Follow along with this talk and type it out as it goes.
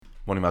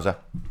Morning, Muzza.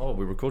 Oh,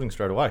 we're recording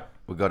straight away.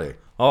 We got to.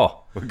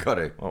 Oh, We got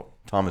to. Oh.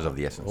 Time is of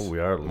the essence. oh, we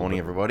are. A little Morning,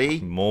 bit.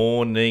 everybody.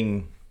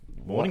 Morning,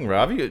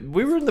 Ravi.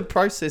 We were in the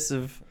process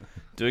of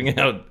doing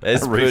our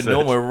as per Research.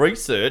 normal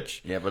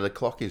research. Yeah, but the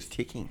clock is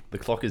ticking. The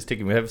clock is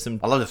ticking. We have some.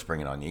 I love just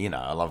bringing it on you. You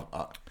know,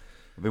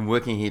 I've been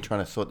working here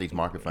trying to sort these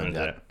microphones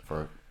Yeah.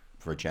 out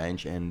for a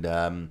change, and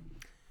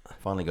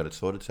finally got it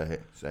sorted.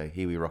 So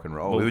here we rock and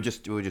roll. Well- we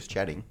were just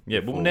chatting.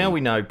 Yeah, well, before now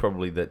we know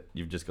probably that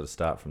you've just got to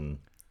start from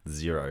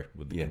zero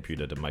with the Yeah.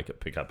 computer to make it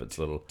pick up its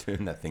little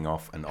turn that thing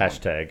off and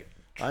hashtag.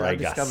 on. I Tragus.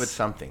 discovered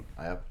something.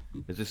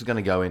 This is going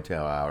to go into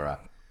our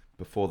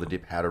Before the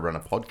Dip How to Run a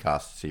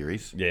Podcast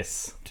series.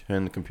 Yes.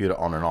 Turn the computer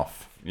on and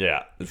off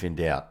Yeah. if in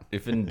doubt.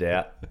 If in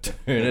doubt, turn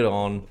it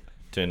on,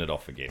 turn it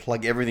off again.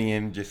 Plug everything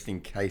in just in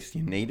case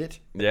you need it.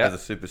 Yeah. As a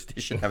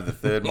superstition, have the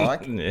third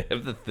mic. Yeah,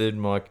 have the third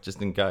mic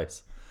just in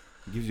case.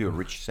 It gives you a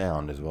rich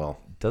sound as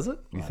well. Does it?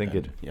 You think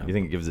it? yeah. You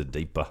think it gives a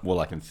deeper? Well,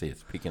 I can see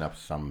it's picking up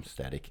some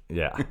static.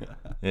 Yeah.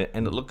 Yeah,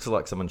 and it looks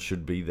like someone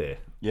should be there.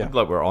 Yeah. Looks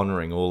like we're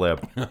honouring all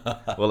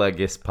our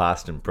guests,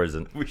 past and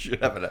present. We should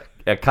have it.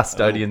 Our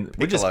custodian.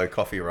 We're just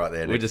coffee right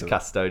there. we're next just to it.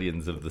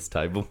 custodians of this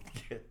table.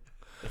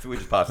 We're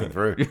just passing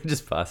through. We're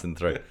just passing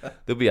through.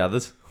 There'll be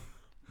others.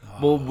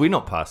 Well, we're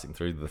not passing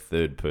through. The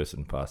third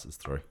person passes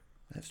through.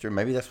 That's true.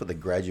 Maybe that's what the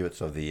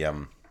graduates of the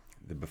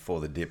Before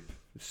the Dip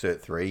Cert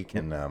 3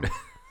 can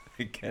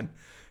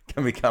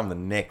can become the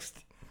next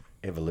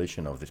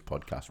evolution of this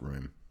podcast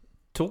room.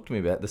 Talk to me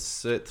about the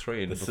Cert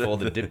 3 and before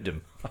the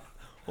dipdom.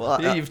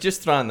 Well, Yeah, you've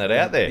just thrown that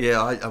out there.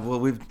 yeah.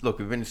 We've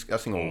been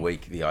discussing all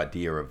week the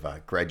idea of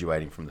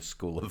graduating from the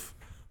school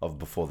of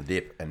Before the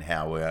Dip and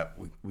how we're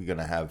going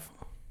to have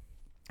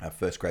our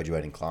first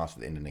graduating class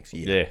at the end of next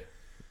year. Yeah.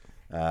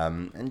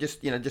 And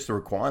just the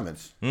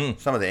requirements,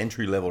 some of the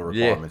entry level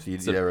Yeah. requirements.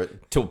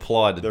 To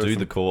apply to there are do some-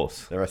 the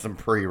course. There are some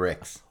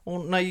prereqs.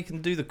 Well, no, you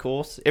can do the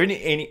course.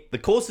 The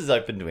course is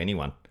open to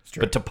anyone,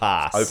 true. but to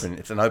pass, Open.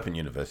 It's an open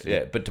university.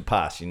 Yeah, but to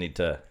pass, you need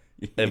to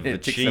have need to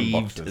tick some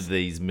achieved boxes.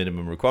 these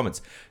minimum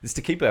requirements. It's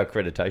to keep our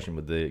accreditation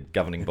with the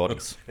governing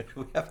bodies.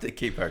 We have to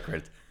keep our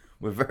credit.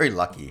 We're very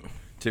lucky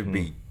to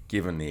be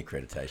given the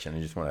accreditation.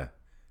 I just want to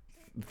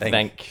thank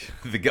Thank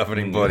the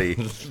governing body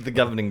the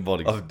governing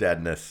body of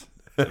dadness.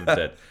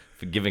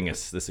 for giving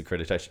us this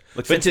accreditation.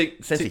 Look, but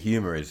sense of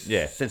humor is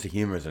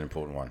an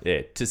important one.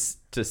 yeah, to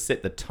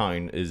set the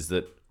tone is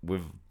that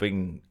we've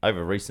been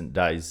over recent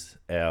days.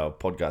 Our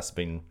podcast's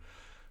been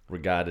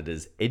regarded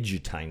as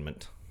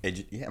edutainment.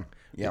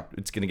 Yeah.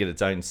 It's going to get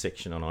its own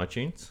section on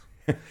iTunes,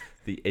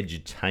 the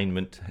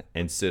edutainment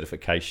and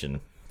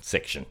certification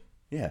section.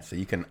 Yeah, so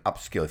you can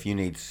upskill if you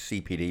need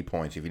CPD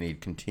points, if you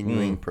need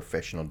continuing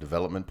professional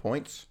development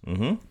points.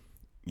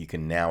 You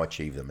can now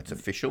achieve them. It's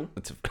official.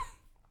 It's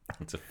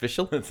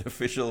official It's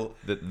official.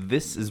 that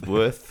this is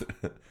worth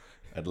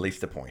At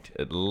least a point.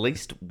 at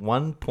least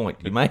 1 point.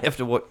 You may have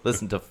to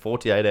listen to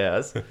 48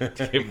 hours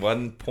to get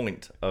 1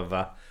 point of.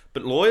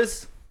 But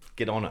lawyers,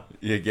 get on it.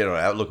 Yeah, get on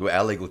it. Look,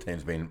 our legal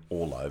team's been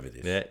all over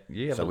this. Yeah,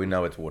 you So we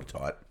know it's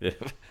watertight. yeah.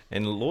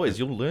 And lawyers,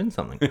 you'll learn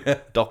something.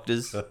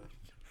 Doctors,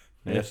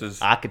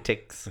 Nurses,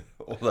 architects,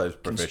 all those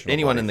professional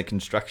anyone in bodies. the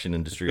construction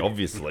industry.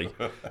 Obviously,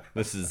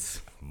 this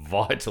is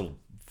vital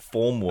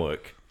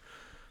formwork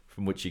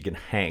from which you can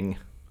hang.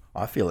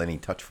 I feel any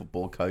touch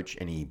football coach,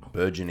 any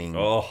burgeoning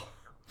Oh,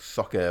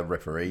 soccer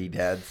referee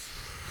dads,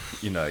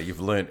 you've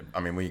learned. I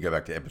mean, when you go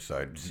back to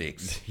episode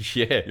 6,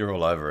 yeah. you're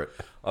all over it.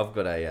 I've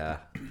got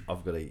a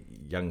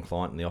young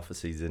client in the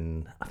office. I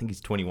think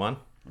he's 21.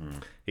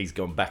 He's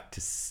gone back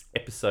to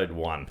episode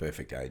 1.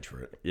 Perfect age for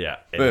it. Yeah,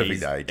 and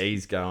Perfect age.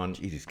 He's going.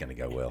 Jeez, it's going to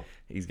go well.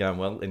 He's going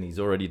well, and he's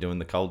already doing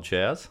the cold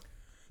showers.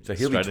 So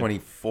he'll Straight be in.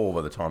 24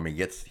 by the time he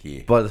gets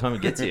here. By the time he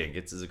gets here, and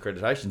gets his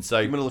accreditation. So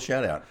Give him a little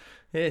shout out.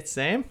 yeah,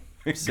 Sam.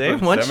 Sam,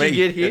 once Sammy.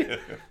 you get here,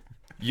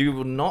 you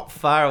will not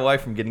far away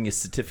from getting your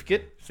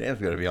certificate. Sam's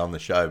got to be on the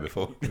show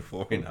before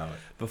we know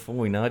it. Before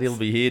we know it, he'll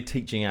be here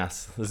teaching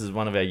us. This is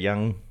one of our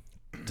young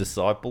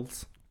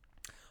disciples.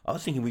 I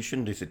was thinking we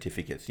shouldn't do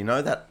certificates. You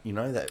know that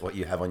what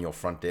you have on your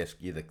front desk,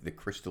 the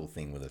crystal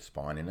thing with a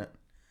spine in it.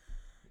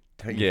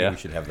 Don't you Yeah. think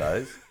we should have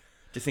those?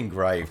 Just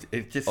engraved.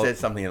 It just says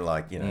something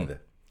like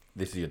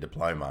this is your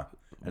diploma,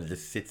 and it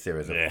just sits there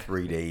as a Yeah.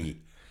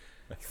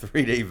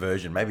 3D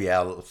version. Maybe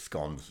our little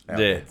scones.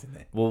 Our Yeah. heads in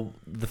there. Well,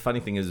 the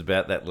funny thing is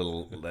about that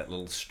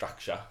little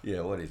structure. Yeah.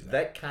 What is that?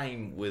 That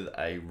came with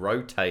a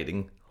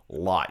rotating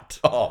light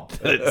Oh,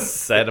 that it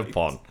sat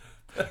upon.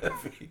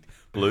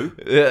 blue.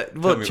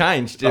 Well, me- it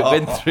changed. It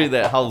went through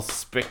that whole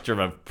spectrum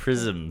of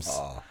prisms.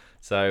 Oh.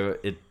 So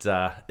it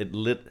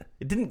lit.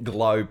 It didn't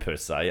glow per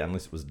se,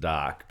 unless it was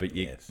dark. But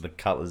Yes. the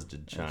colours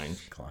did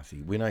change.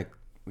 Classy. We know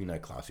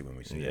classy when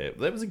we see it.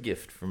 Yeah, that was a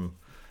gift from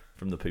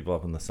the people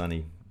up in the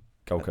sunny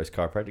Gold Coast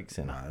Chiropractic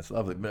Centre. No, it's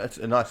lovely, but it's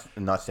a nice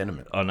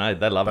sentiment. Oh no,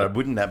 they love But it.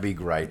 wouldn't that be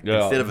great?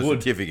 Yeah, Instead it of a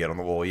would. certificate on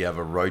the wall, you have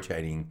a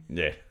rotating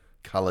Yeah,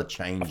 color I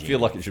changing. feel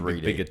like it should be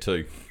 3D. bigger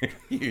too.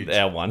 Huge.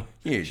 Our one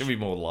Huge. should be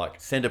more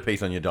like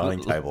Centerpiece on your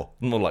dining table.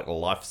 more like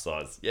life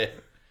size. Yeah,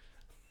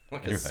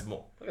 like Anyway.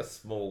 a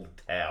small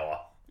tower.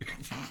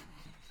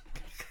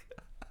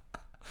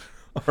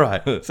 All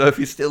right. So if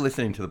you're still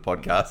listening to the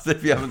podcast,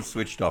 if you haven't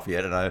switched off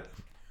yet, and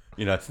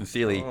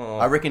sincerely,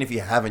 I reckon if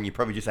you haven't, you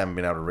probably just haven't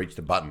been able to reach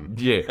the button.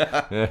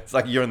 Yeah. It's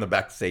like you're in the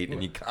back seat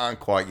and you can't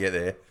quite get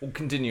there. Well,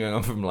 continuing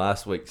on from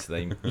last week's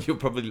theme, you're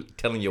probably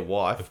telling your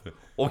wife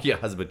or your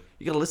husband,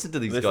 you got to listen to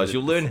these guys.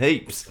 You'll learn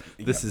heaps.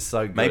 This is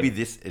so good. Maybe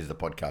this is the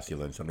podcast you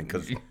learn something,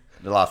 because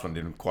the last one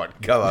didn't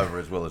quite go over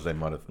as well as they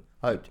might have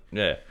hoped.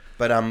 Yeah.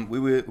 But we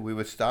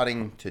were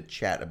starting to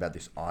chat about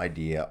this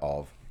idea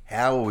of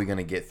how are we going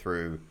to get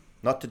through,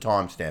 not to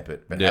timestamp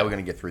it, but how we're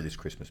going to get through this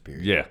Christmas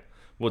period. Yeah.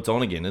 Well, it's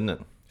on again, isn't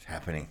it? It's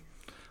happening.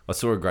 I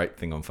saw a great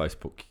thing on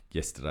Facebook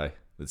yesterday.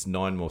 It's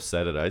 9 more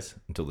Saturdays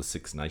until the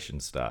Six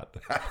Nations start.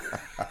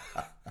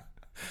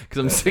 Because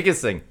I'm sick of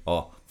saying,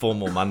 4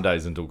 more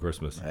Mondays until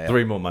Christmas. Yeah.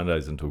 3 more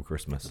Mondays until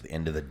Christmas. The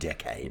end of the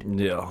decade.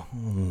 Yeah.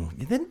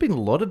 There's been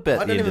a lot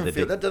about the end of the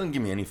decade. That doesn't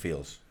give me any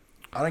feels.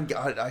 I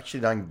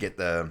actually don't get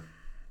the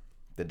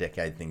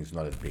decade thing's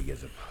not as big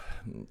as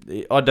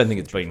it. I don't think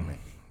it's been.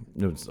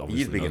 It's it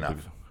is big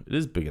enough. It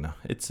is big enough.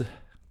 It's a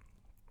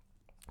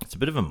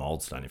bit of a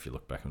milestone if you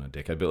look back on a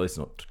decade, but let's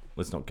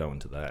not go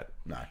into that.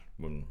 No,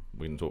 when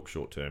we can talk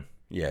short term.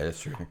 Yeah,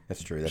 that's true.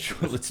 Let's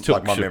talk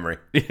like my memory.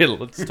 Yeah,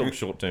 let's talk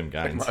short term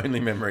gains. Like my only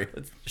memory.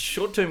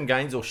 Short term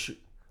gains or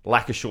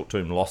lack of short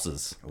term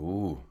losses.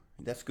 Ooh,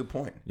 that's a good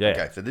point. Yeah.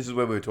 Okay, so this is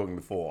where we were talking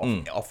before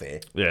off air.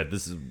 Yeah,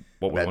 this is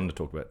what we wanted to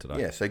talk about today.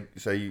 Yeah,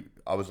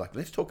 I was like,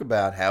 let's talk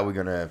about how we're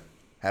gonna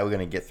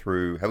get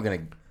through, how we're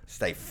gonna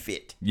stay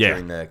fit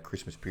during the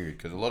Christmas period,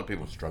 because a lot of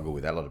people struggle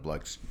with that. A lot of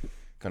blokes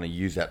kind of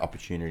use that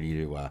opportunity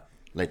to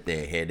let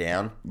their hair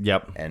down.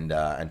 Yep.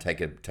 And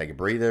take a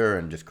breather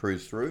and just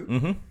cruise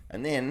through,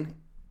 and then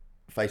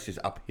face this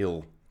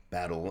uphill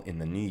battle in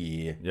the new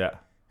year. Yeah.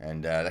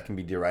 And that can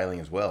be derailing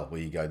as well,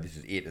 where you go, this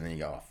is it, and then you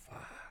go, oh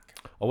fuck.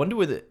 I wonder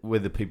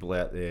whether people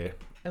out there,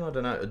 and I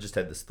don't know, I just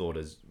had this thought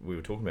as we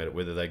were talking about it,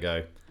 whether they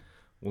go,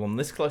 well, I'm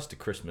this close to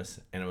Christmas,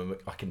 and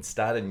I can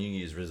start a New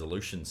Year's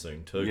resolution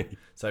soon too. Yeah.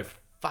 So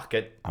fuck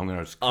it. I'm going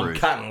to just cruise. I'm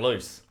cutting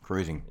loose.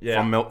 Cruising.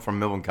 Yeah. From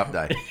Melbourne Cup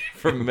Day.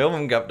 From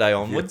Melbourne Cup Day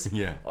onwards.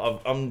 Yeah.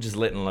 I'm just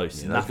letting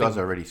loose. Yeah, those guys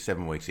are already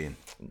 7 weeks in.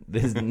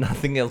 There's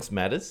nothing else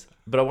matters.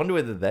 But I wonder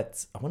whether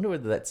that's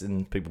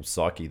in people's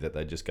psyche, that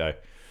they just go,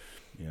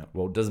 yeah,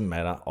 well, it doesn't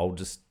matter. I'll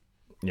just,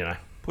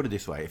 Put it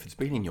this way, if it's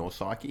been in your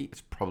psyche,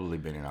 it's probably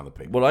been in other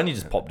people. Well, it only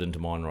just popped into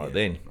mine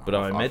then. But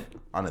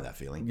I know that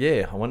feeling.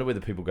 Yeah, I wonder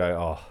whether people go,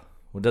 well,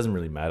 it doesn't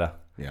really matter.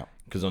 Yeah.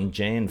 Because on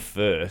Jan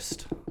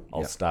 1st,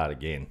 I'll start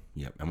again.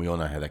 Yep, and we all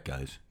know how that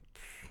goes.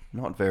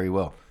 Not very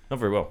well. Not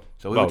very well.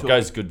 So it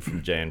goes good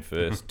from Jan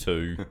 1st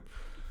to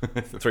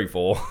 3,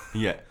 4.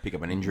 Yeah, pick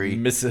up an injury.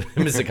 Miss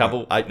a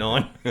couple, 8,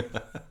 9.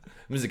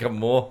 Miss a couple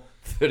more,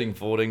 13,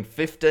 14,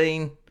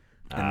 15.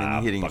 And then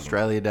you're hitting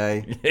Australia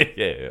Day.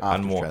 Yeah.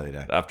 Australia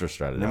Day. After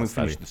Australia Day. And then we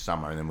finish the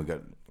summer, and then we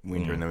got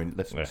winter, and then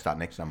let's start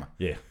next summer.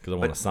 Yeah, because I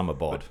want a summer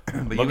bod.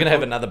 I'm not going to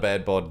have another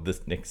bad bod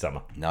this next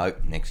summer. No,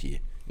 next year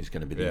is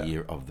going to be the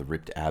year of the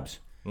ripped abs.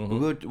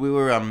 Mm-hmm.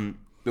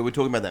 We were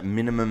talking about that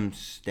minimum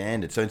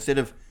standard. So instead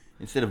of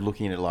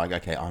looking at it like,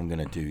 okay, I'm going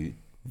to do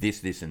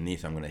this, and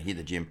this, I'm going to hit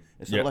the gym.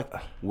 It's sort of like,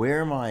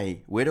 where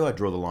do I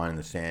draw the line in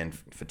the sand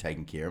for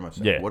taking care of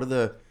myself? Yeah. What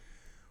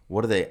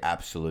are the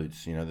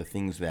absolutes? The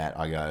things that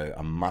I go,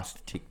 I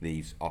must tick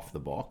these off the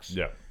box.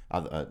 Yeah.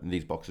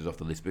 These boxes off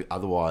the list. But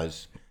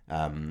otherwise,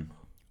 I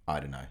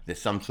don't know.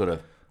 There's some sort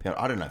of,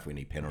 I don't know if we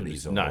need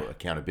penalties or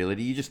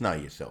accountability. You just know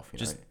yourself.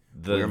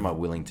 Where am I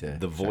willing to?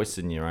 The voice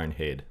in your own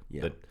head.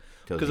 Yeah.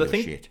 Because I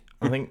think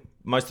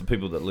most of the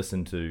people that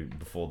listen to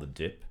Before the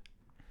Dip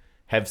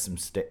have some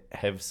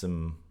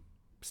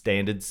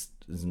standards,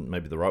 isn't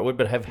maybe the right word,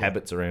 but have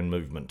habits around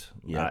movement,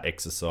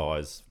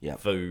 exercise,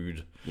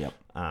 food,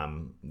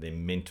 their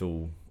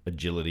mental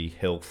agility,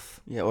 health.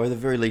 Yeah, or at the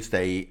very least,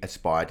 they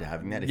aspire to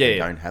having that if they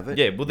don't have it.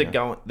 Yeah, well,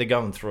 they're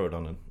going through it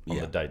on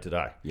the day to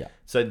day. Yeah.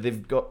 So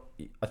they've got,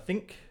 I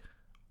think,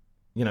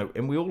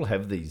 and we all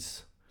have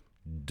these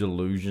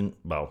delusions.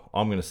 Well,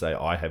 I'm going to say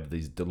I have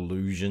these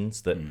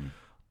delusions that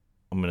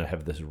I'm going to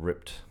have this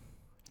ripped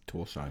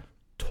torso.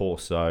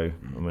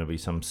 I'm going to be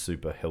some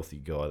super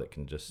healthy guy that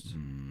can just...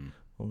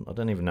 Well, I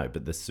don't even know,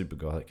 but this super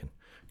guy that can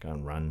go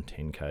and run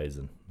 10Ks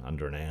in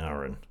under an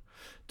hour and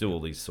do all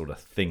these sort of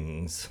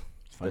things.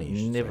 It's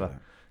funny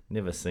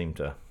never seem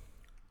to...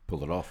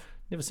 Pull it off.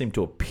 Never seem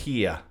to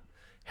appear.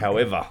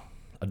 However,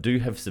 I do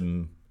have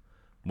some...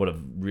 What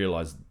I've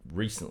realised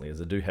recently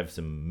is I do have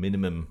some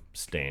minimum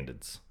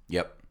standards.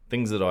 Yep.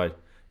 Things that I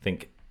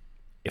think,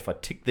 if I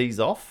tick these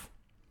off,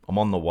 I'm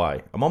on the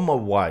way. I'm on my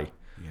way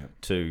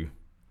to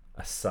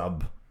a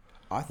sub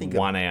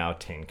 1 hour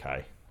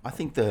 10K. I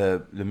think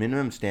the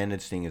minimum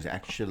standards thing is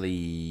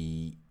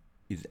actually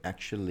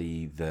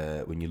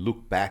the when you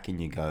look back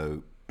and you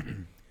go,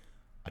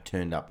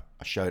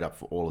 I showed up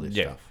for all of this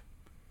stuff.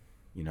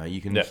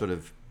 You can sort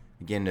of,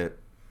 again, to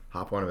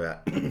harp on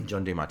about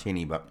John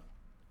DeMartini, but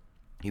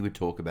he would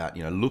talk about,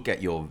 look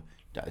at your,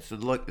 so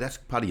like that's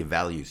part of your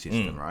value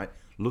system, right?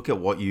 Look at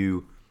what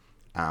you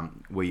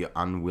where you're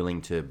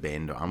unwilling to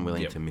bend or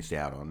unwilling Yep. to miss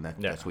out on. Yeah.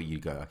 That's where you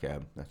go. Okay,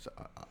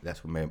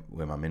 that's where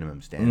my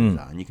minimum standards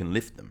are, and you can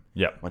lift them.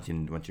 Yeah. Once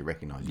you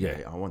recognise,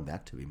 Yeah. I want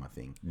that to be my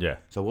thing. Yeah.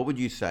 So what would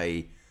you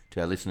say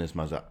to our listeners,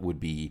 Muzza, would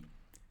be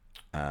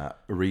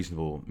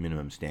reasonable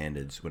minimum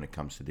standards when it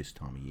comes to this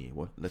time of year?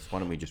 Why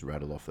don't we just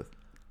rattle off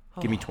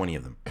give me 20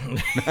 of them.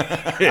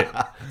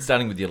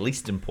 Starting with your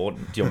least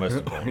important to your most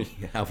important.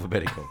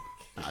 Alphabetical.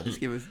 Just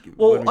give us.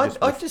 Well,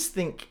 I just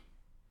think,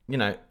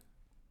 the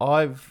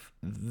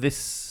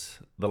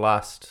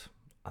last,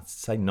 I'd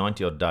say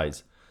 90 odd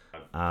days,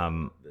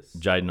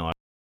 Jade and I.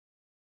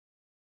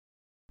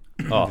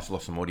 Just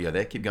lost some audio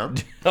there. Keep going.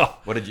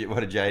 What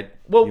did Jade?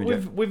 Well, you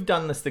and Jade- we've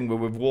done this thing where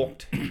we've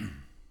walked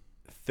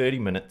 30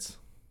 minutes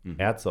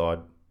outside,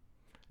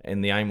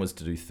 and the aim was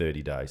to do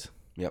 30 days.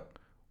 Yep.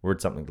 We're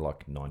at something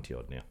like 90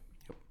 odd now.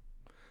 Yep.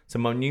 So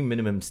my new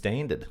minimum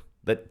standard,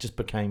 that just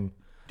became...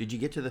 Did you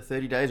get to the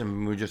 30 days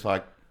and we were just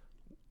like...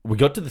 We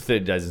got to the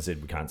 30 days and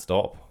said we can't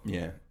stop.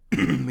 Yeah.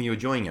 You were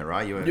enjoying it,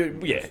 right?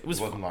 It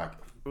wasn't like...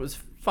 It was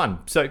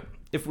fun. So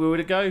if we were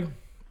to go...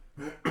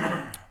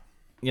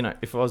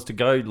 if I was to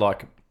go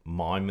like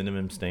my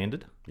minimum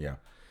standard... Yeah.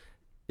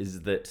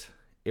 Is that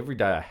every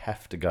day I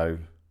have to go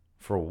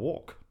for a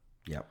walk.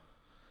 Yep.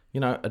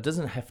 It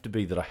doesn't have to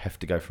be that I have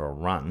to go for a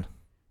run.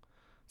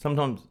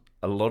 Sometimes,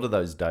 a lot of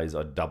those days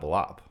I double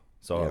up.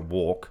 So I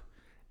walk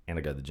and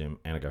I go to the gym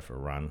and I go for a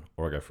run,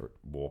 or I go for a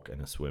walk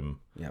and a swim.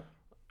 Yep.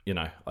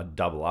 I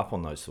double up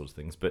on those sorts of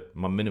things. But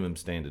my minimum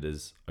standard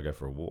is I go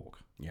for a walk.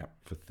 Yep.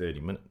 For 30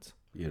 minutes.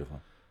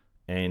 Beautiful.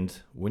 And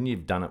when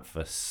you've done it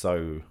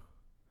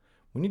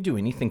when you do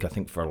anything, I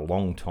think, for a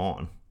long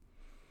time,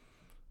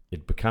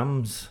 it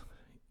becomes,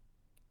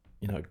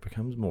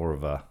 more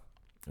of a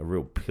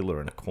real pillar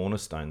and a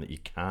cornerstone that you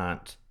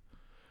can't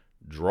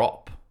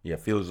drop. Yeah,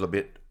 feels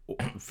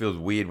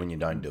weird when you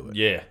don't do it.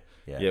 Yeah.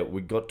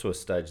 We got to a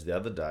stage the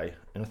other day,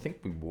 and I think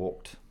we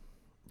walked.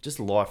 Just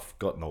life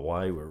got in the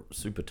way. We were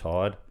super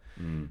tired.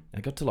 And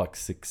it got to like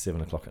 6,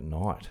 7 o'clock at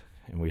night,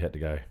 and we had to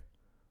go.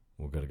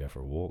 We've got to go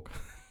for a walk.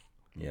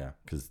 Yeah.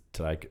 Because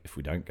today, if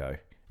we don't go, and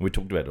we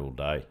talked about it all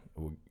day.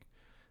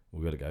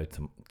 We've got to go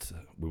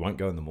we won't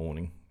go in the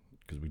morning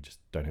because we just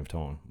don't have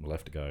time. We'll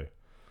have to go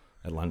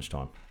at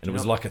lunchtime. And it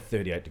was like a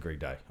 38-degree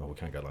day. Oh, we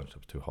can't go lunchtime.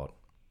 It's too hot.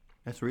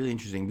 That's really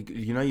interesting because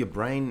your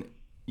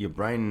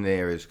brain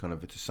there is kind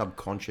of, it's a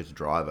subconscious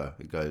driver.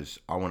 It goes,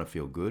 I want to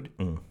feel good,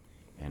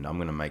 and I'm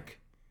going to make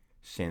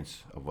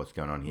sense of what's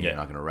going on here, and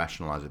I'm going to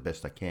rationalize it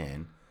best I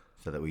can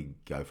so that we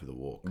go for the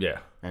walk. Yeah.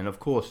 And of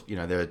course,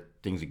 there are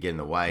things that get in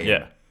the way.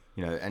 Yeah.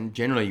 And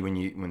generally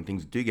when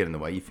things do get in the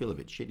way, you feel a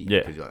bit shitty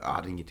because you're like,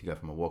 I didn't get to go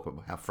for my walk.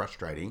 How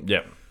frustrating.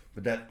 Yeah.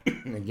 But that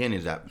again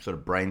is that sort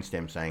of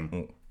brainstem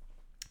saying,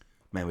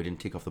 man, we didn't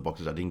tick off the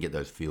boxes. I didn't get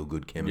those feel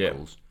good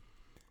chemicals.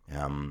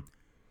 Yeah.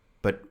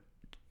 But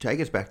take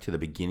us back to the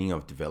beginning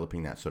of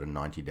developing that sort of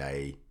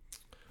 90-day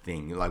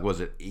thing. Like,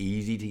 was it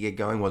easy to get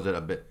going? Was it a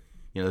bit,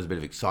 there was a bit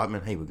of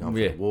excitement? Hey, we're going for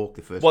the walk.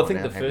 The first. Well, I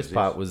think the first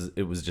part was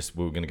just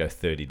we were going to go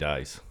 30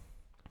 days.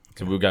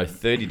 So we'll go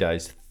 30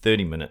 days,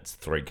 30 minutes,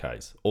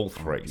 3Ks, all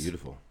threes. Oh,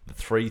 beautiful. The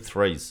 3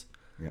 threes.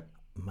 Yep.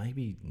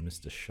 Maybe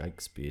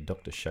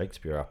Dr.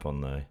 Shakespeare up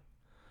in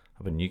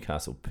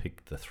Newcastle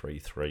picked the 3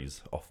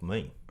 threes off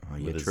me. Oh,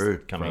 yeah, true.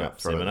 Coming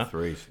up seminar.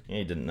 Threes. Yeah,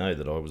 he didn't know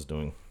that I was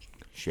doing.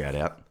 Shout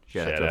out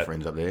to our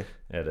friends up there.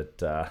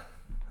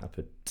 Up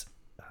at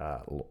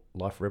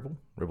Life Rebel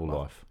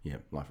Life. Yeah,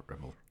 Life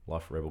Rebel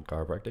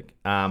Chiropractic.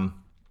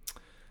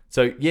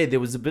 So yeah, there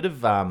was a bit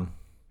of it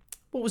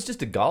was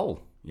just a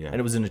goal. Yeah. And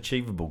it was an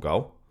achievable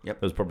goal. Yep.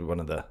 It was probably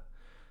one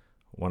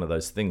of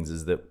those things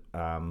is that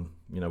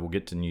we'll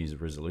get to New Year's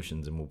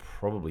resolutions and we'll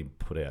probably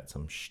put out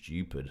some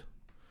stupid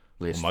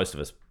list. Well, most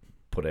of us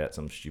put out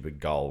some stupid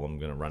goal. I'm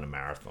going to run a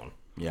marathon.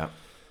 Yeah.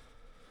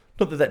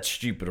 Not that that's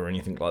stupid or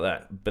anything like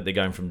that, but they're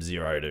going from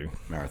 0 to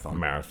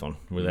marathon.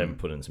 We haven't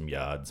put in some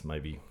yards,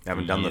 maybe.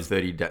 Haven't done the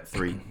 3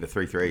 threes.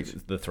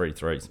 The 3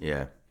 threes.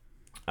 Yeah.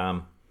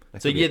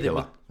 That's a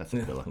pillar. That's a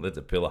pillar. That's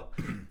a pillar.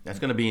 That's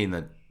going to be in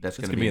the. That's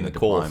going to be in the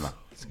course. diploma.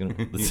 It's going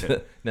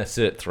to no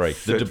Cert 3.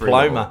 The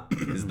diploma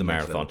is the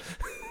marathon.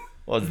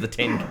 Well, it's the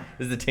 10.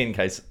 This is the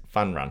 10K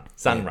fun run,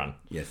 run.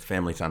 Yes,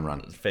 family sun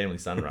run. Family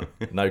sun run.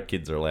 No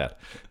kids are allowed.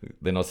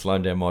 They're not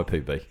slowing down my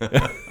PB.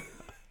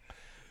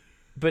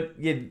 But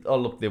yeah,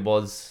 look, there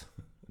was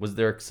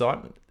there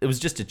excitement? It was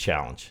just a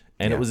challenge,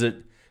 and it was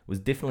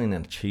definitely an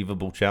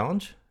achievable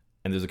challenge.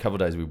 And there's a couple of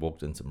days we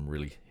walked in some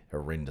really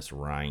horrendous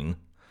rain.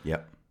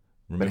 Yep.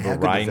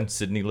 Remember rain,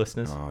 Sydney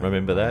listeners?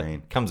 Remember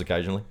that? Comes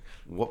occasionally.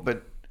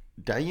 But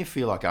don't you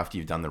feel like after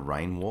you've done the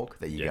rain walk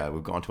that you go,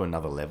 we've gone to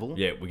another level?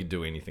 Yeah, we could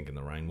do anything in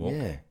the rain walk.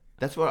 Yeah.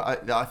 That's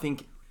what I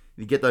think.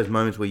 You get those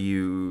moments where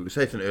you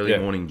say it's an early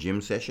morning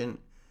gym session,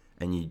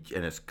 and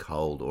it's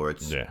cold or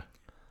it's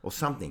or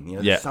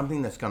something. There's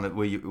something that's kind of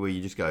where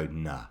you just go,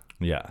 nah,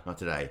 not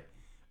today.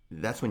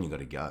 That's when you got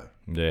to go.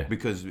 Yeah.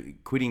 Because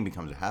quitting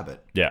becomes a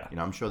habit. Yeah.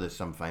 I'm sure there's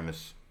some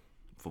famous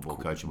football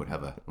coach that would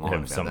have a line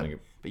about that.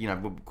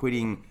 But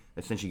quitting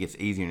essentially gets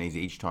easier and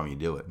easier each time you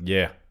do it.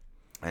 Yeah.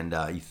 And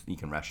you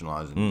can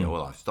rationalise and go,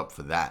 well, I stopped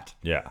for that.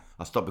 Yeah.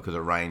 I stopped because it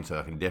rained, so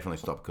I can definitely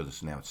stop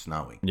because now it's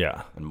snowing.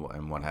 Yeah.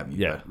 And what have you.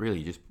 Yeah. But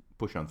really, just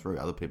push on through.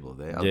 Other people are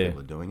there. Other people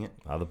are doing it.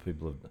 Other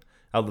people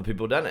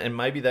have done it. And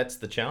maybe that's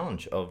the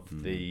challenge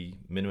of the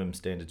Minimum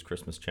Standards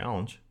Christmas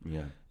Challenge.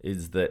 Yeah.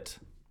 Is that,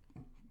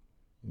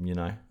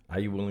 are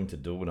you willing to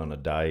do it on a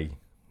day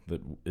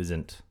that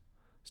isn't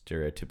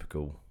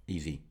stereotypical,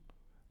 Easy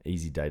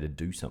day to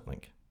do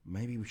something?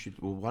 Maybe we should.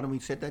 Well, why don't we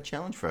set that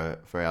challenge for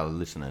our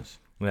listeners?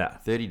 Yeah.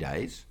 30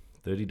 days.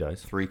 30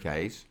 days.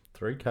 3Ks.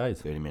 3Ks.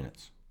 30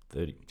 minutes.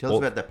 30. Tell us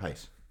about that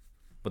pace.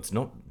 But it's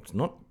not. It's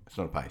not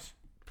a pace.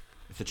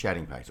 It's a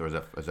chatting pace, or is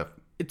that?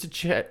 It's a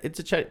chat. It's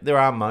a chat. There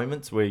are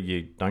moments where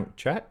you don't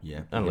chat.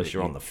 Yeah. Unless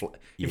you're on the flat.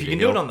 you If you hit can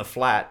a do it hill. on the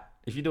flat,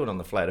 if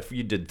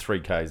you did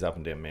 3Ks up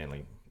and down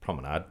Manly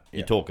Promenade,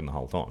 you're talking the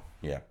whole time.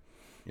 Yeah.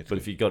 But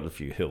if you got a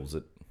few hills,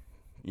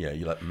 you're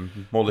like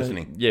more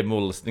listening. Yeah,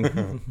 more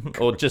listening,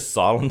 or just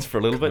silence for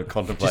a little bit,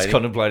 Contemplating. just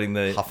contemplating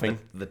Huffing.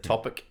 the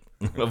topic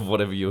of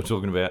whatever you were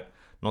talking about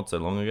not so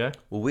long ago.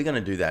 Well, we're going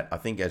to do that. I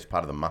think as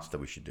part of the muster,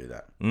 we should do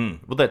that.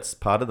 Well, that's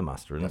part of the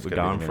muster, isn't it? We're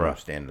going for a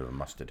standard of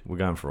mustard. We're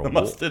going for a walk.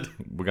 Mustard.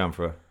 We're going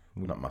for a.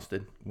 Not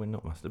mustard. We're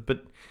not mustard,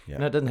 but it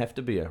doesn't have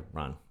to be a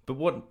run. But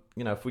what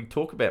if we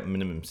talk about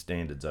minimum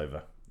standards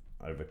over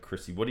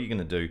Chrissy, what are you going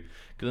to do?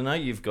 Because I know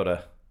you've got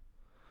a.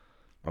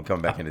 I'm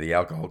coming back into the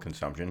alcohol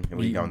consumption. Are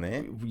we going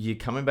there? You're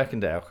coming back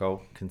into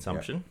alcohol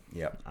consumption.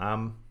 Yeah.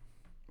 I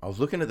was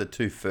looking at the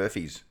 2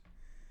 Furfies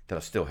that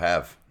I still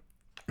have.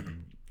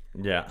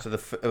 Yeah. So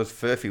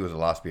Furphy was the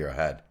last beer I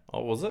had,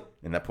 Oh, was it?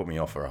 and that put me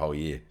off for a whole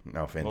year.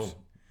 No offense. Oh,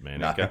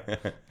 man, No.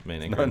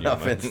 No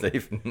offense,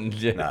 Steve.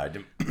 Yeah. No,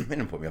 it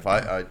didn't put me off.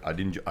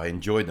 I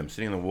enjoyed them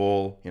sitting on the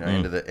wall.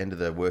 End of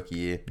the work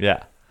year.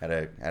 Yeah.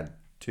 Had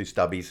 2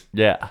 stubbies,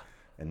 Yeah.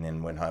 and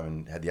then went home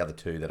and had the other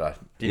 2 that I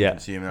didn't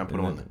consume, and I put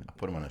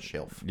them on a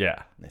shelf. Yeah.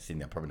 And they're sitting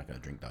there. I'm probably not going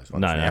to drink those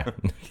ones No, now.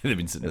 they've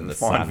been sitting in the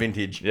Fine sun.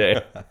 vintage.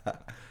 Yeah.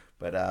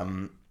 But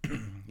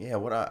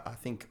what I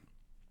think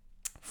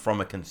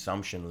from a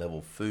consumption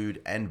level, food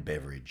and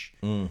beverage.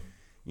 We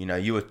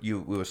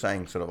were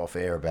saying sort of off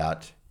air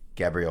about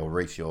Gabrielle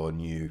Reese, your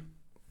new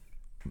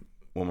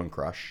woman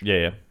crush.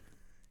 Yeah.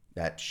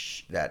 That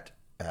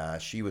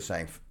she was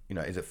saying,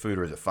 is it food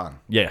or is it fun?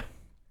 Yeah.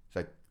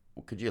 So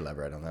could you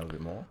elaborate on that a little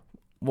bit more?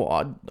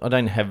 Well, I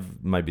don't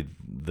have maybe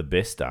the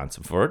best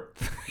answer for it.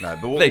 No,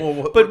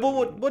 but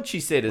what she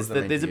said is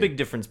that there's a you? big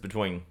difference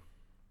between.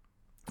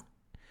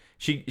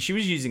 She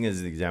was using it as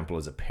an example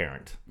as a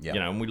parent,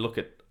 Yeah. and we look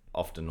at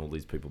often all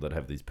these people that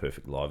have these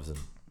perfect lives, and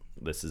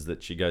this is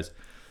that she goes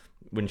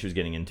when she was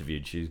getting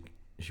interviewed, she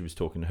was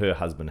talking. Her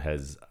husband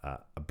has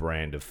a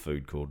brand of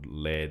food called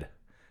Laird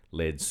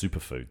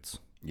Superfoods.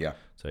 Yeah.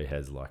 So he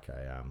has like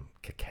a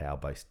cacao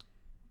based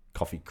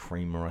coffee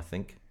creamer, I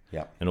think.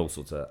 Yeah. And all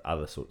sorts of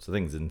other sorts of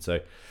things. And so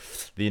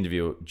the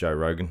interviewer, Joe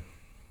Rogan,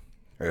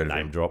 Heard of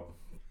name him. drop,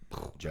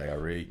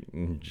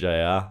 JRE.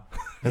 JR,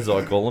 as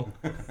I call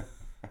him,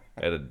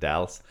 out of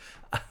Dallas.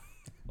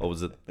 Or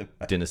was it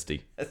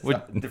Dynasty?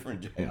 Different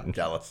JR.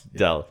 Dallas.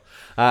 Dallas.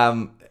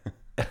 Our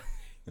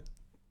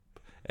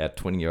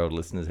 20-year-old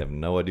listeners have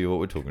no idea what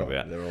we're talking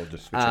about. They're all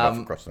just switching off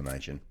across the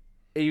nation.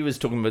 He was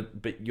talking about,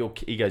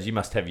 he goes, you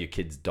must have your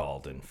kids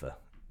dialed in for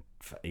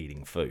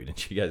eating food. And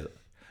she goes,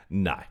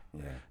 no.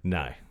 Yeah.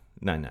 No.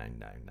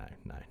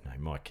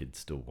 My kids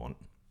still want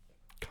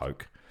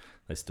Coke.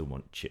 They still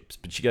want chips.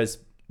 But she goes,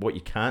 what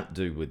you can't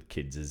do with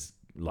kids is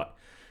like,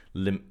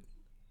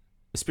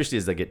 especially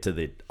as they get to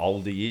the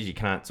older years, you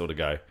can't sort of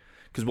go,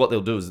 because what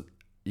they'll do is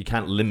you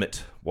can't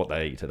limit what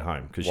they eat at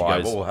home. Because she Why?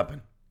 goes, What will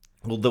happen?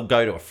 well, they'll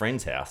go to a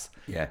friend's house,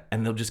 Yeah.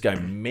 and they'll just go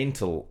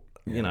mental,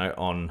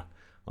 on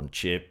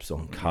chips,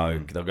 on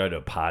Coke. They'll go to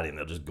a party and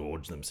they'll just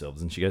gorge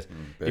themselves. And she goes,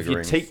 if you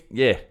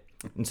burgerings.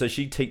 and so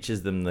she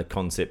teaches them the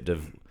concept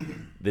of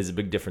there's a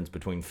big difference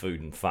between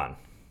food and fun.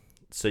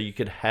 So you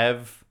could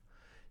have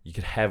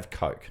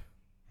Coke,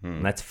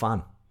 and that's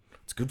fun.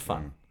 It's good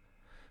fun,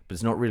 but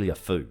it's not really a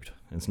food.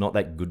 It's not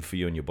that good for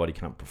you, and your body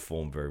can't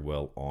perform very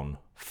well on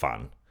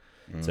fun.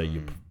 So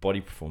your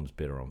body performs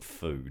better on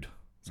food.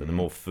 So the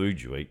more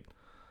food you eat,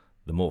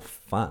 the more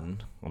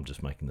fun. I'm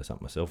just making this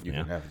up myself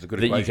now. Can have. It's a good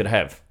that you equation. could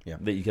have. Yeah.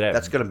 That you could have.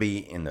 That's going to be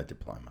in the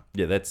diploma.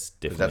 Yeah, that's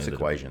definitely. that's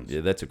equations.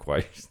 Yeah, that's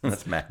equations.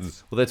 That's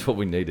maths. Well, that's what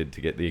we needed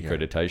to get the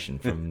accreditation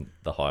from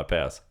the higher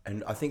powers.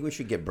 And I think we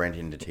should get Brent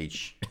in to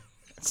teach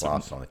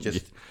class on it.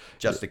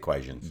 Just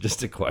equations.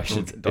 Just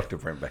equations. Dr.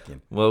 Brent back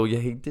in. Well, yeah,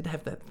 he did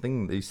have that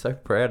thing that he's so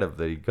proud of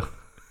that he got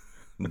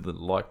the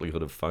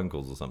likelihood of phone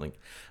calls or something.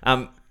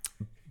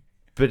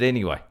 But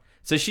anyway,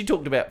 so she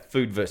talked about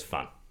food versus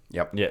fun.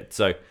 Yep. Yeah,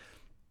 so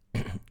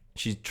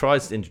she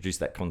tries to introduce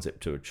that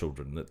concept to her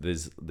children, that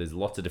there's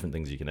lots of different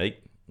things you can eat,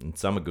 and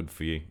some are good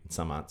for you, and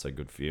some aren't so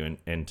good for you,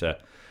 and to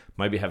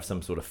maybe have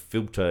some sort of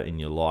filter in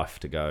your life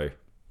to go,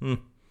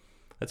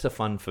 that's a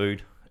fun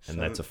food, and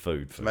that's a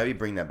food. So maybe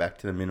bring that back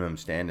to the minimum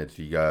standards.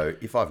 You go,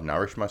 if I've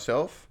nourished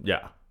myself,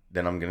 Yeah.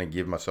 then I'm going to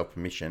give myself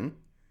permission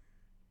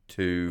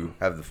to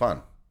have the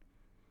fun.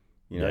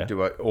 Yeah.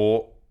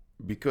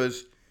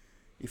 Because,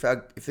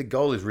 if the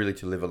goal is really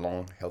to live a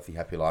long, healthy,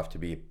 happy life, to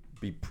be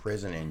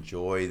present,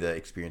 enjoy the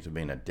experience of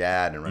being a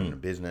dad and running a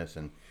business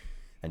and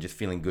just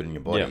feeling good in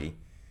your body,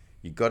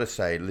 you got to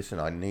say, listen,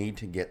 I need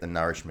to get the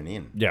nourishment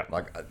in. Yeah.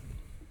 Like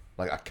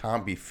I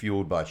can't be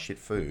fueled by shit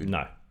food.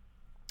 No.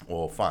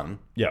 Or fun.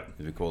 Yeah.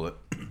 As we call it.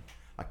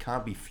 I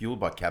can't be fueled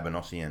by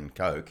Cabanossi and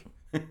Coke.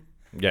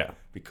 Yeah.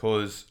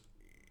 Because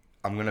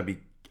I'm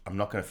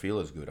not going to feel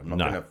as good. I'm not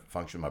going to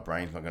function. My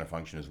brain's not going to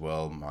function as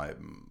well. I'm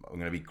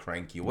going to be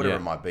cranky or whatever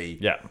it might be.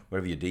 Yeah.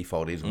 Whatever your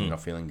default is when you're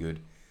not feeling good.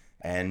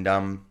 And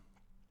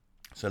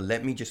so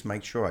let me just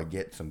make sure I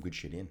get some good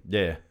shit in.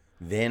 Yeah.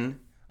 Then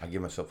I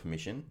give myself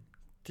permission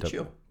to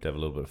chill. To have a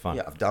little bit of fun.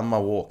 Yeah, I've done my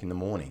walk in the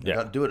morning.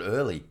 Yeah. Do it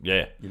early.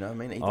 Yeah. You know what I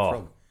mean? Eat the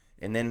frog.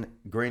 And then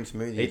green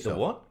smoothie. Eat the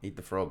what? Eat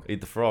the frog. Eat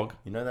the frog.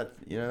 You know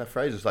that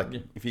phrase? It's like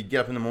if you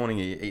get up in the morning,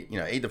 you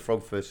eat the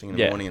frog first thing in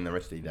the morning, and the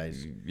rest of your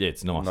days. Yeah,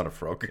 it's nice. Not a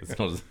frog. It's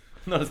not as,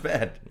 not as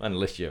bad.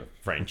 unless you're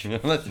French.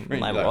 Unless you're French, They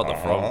like, like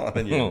the frog.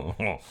 then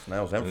you-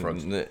 snails and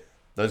frogs.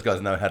 Those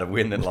guys know how to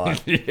win at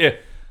life. Yeah.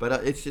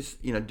 But it's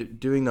just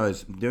doing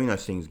those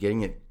things,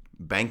 getting it,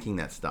 banking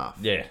that stuff.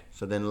 Yeah.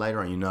 So then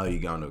later on, you're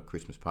going to a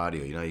Christmas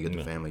party, or you got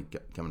the family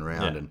coming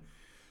around, and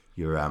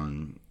you're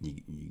you're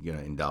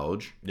gonna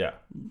indulge. Yeah.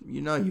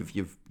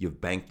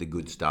 You've banked the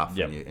good stuff,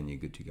 Yep. and you're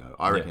good to go.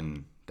 I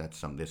reckon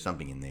there's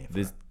something in there.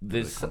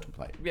 There's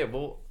contemplate. Yeah,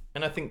 well,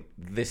 and I think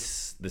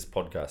this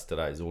podcast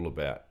today is all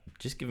about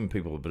just giving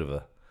people a bit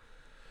of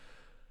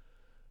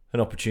an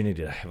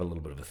opportunity to have a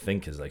little bit of a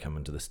think as they come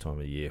into this time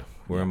of year.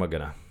 Where am I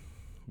gonna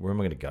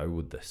go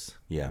with this?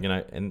 Yeah.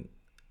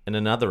 And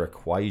another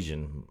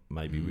equation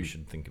maybe we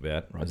should think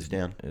about. Write this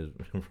down.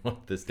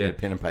 Write this Get a down.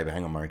 pen and paper.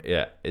 Hang on, Murray.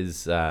 Yeah,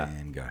 is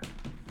And go.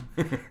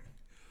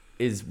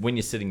 is when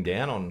you're sitting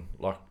down on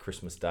like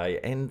Christmas Day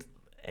and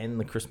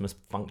the Christmas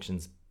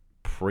functions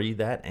pre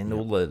that and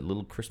all the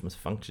little Christmas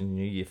function,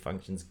 New Year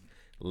functions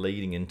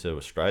leading into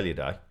Australia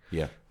Day.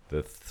 Yeah.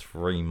 The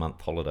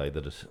 3-month holiday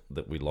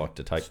that we like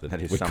to take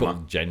That is we summer. call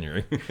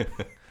January.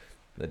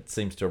 That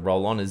seems to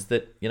roll on is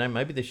that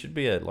maybe there should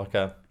be a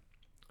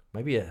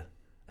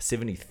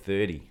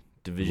 70-30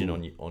 division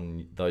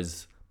on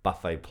those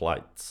buffet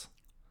plates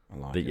I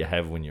like that it. you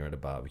have when you're at a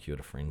barbecue at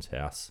a friend's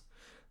house.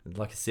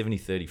 Like a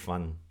 70-30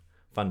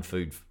 fun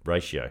food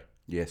ratio.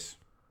 Yes.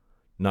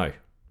 No,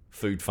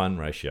 food fun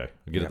ratio.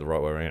 I get it the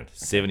right way around.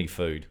 70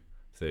 food,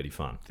 30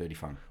 fun. 30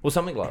 fun. Or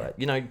something like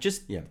that.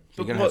 Just... Yeah. So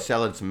you're going to have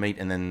salad, some meat,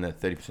 and then the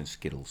 30%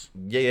 Skittles.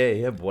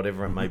 Yeah,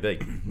 whatever it may be.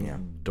 Yeah.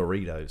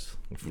 Doritos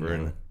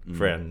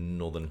for our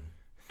northern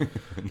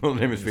Northern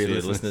Hemisphere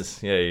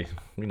listeners. Yeah,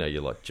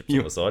 you like chips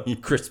on the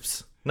side.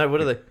 Crisps. No, what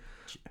are they?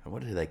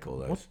 What do they call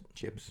those?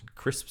 Chips?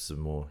 Crisps are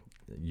more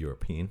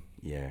European.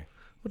 Yeah.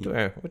 What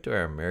do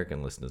our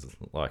American listeners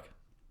like?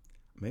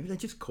 Maybe they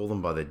just call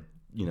them by their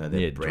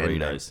brand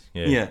Doritos.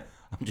 name. Yeah.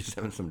 I'm just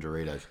having some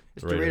Doritos.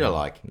 It's Dorito.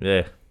 Dorito-like.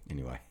 Yeah.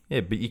 Anyway. Yeah,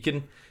 but you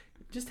can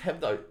just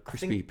have those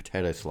Crispy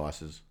potato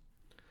slices.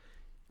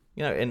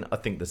 and I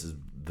think this is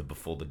the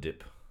before the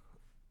dip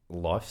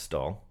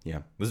lifestyle.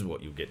 Yeah. This is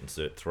what you'll get in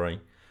Cert 3.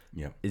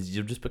 Yeah. Is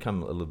you'll just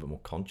become a little bit more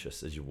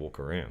conscious as you walk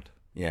around.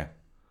 Yeah.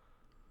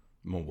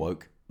 More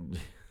woke.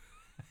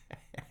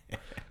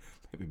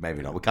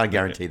 Maybe not. We can't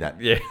guarantee that.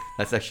 Yeah.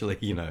 That's actually,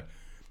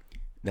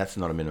 that's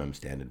not a minimum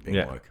standard, being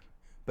Yeah. woke.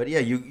 But yeah,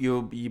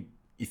 you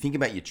think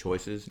about your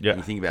choices. Yeah. And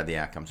you think about the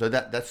outcome. So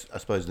that's, I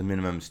suppose, the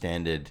minimum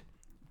standard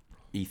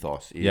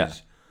ethos is Yeah.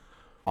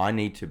 I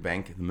need to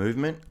bank the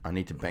movement. I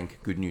need to bank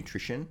good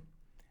nutrition.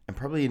 And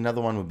probably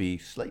another one would be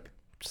sleep.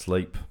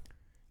 Sleep.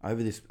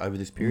 Over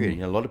this period.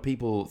 A lot of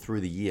people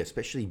through the year,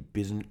 especially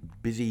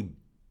busy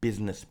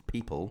business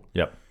people,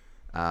 Yep.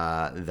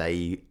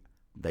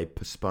 they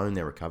postpone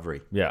their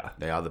recovery. Yeah.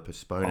 They either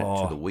postpone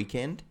it to the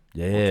weekend, or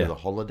Yeah. to the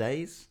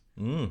holidays,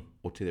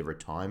 or to their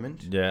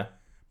retirement. Yeah.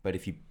 But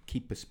if you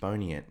keep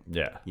postponing it,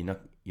 Yeah.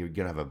 you're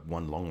gonna have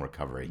one long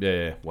recovery.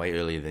 Yeah. Way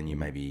earlier than you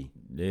maybe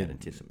Yeah. had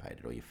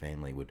anticipated, or your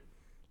family would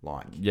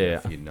like. Yeah.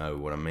 If you know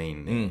what I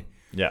mean.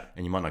 Yeah.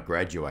 And you might not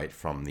graduate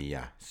from the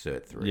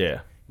Cert 3. Yeah. You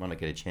might not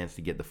get a chance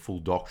to get the full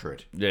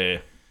doctorate.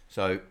 Yeah.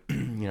 So,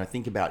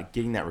 think about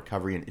getting that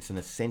recovery, and it's an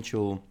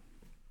essential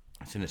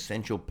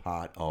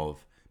part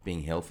of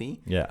being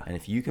healthy. Yeah. And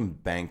if you can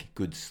bank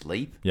good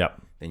sleep,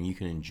 Yep. then you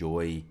can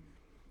enjoy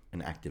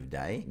an active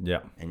day.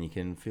 Yeah. And you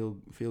can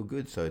feel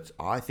good. So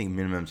I think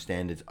minimum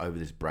standards over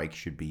this break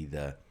should be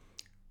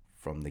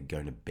from the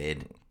going to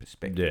bed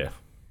perspective.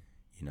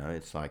 Yeah.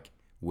 It's like,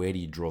 where do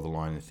you draw the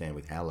line in the sand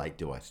with how late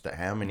do I stay?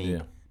 How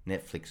many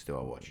Netflix do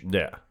I watch?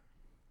 Yeah.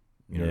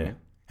 You know what I mean?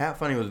 How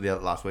funny was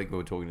it last week we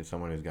were talking to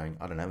someone who was going,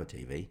 I don't have a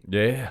TV.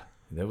 Yeah.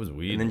 That was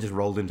weird. And then just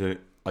rolled into,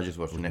 I just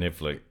watched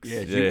Netflix.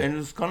 Yeah, Yeah. and it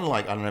was kind of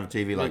like, I don't have a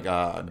TV, like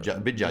a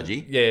bit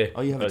judgy. Yeah.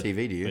 Oh, you have a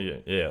TV, do you? Yeah.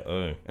 Yeah.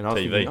 Oh, And I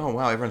was TV. thinking, oh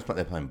wow, everyone's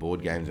playing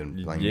board games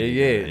and playing Yeah,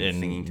 music yeah. and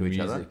singing to each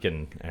other. music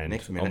and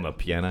Next on minute- the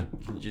piano.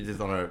 You're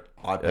just on an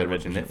iPad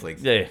watching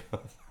Netflix. Yeah.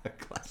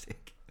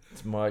 Classic.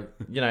 It's my,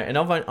 and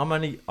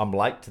I'm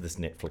late to this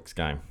Netflix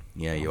game.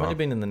 Yeah, I've you only are.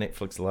 been in the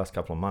Netflix the last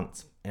couple of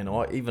months, and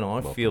I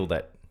feel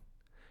that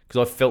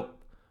because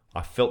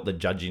I felt the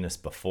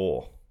judginess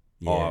before.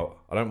 Yeah.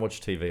 I don't watch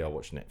TV. I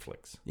watch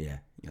Netflix. Yeah.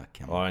 You're like,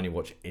 come I on. only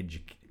watch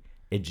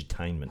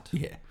edutainment.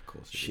 Yeah, of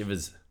course. it is.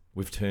 Shivers.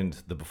 We've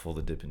turned the Before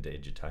the Dip into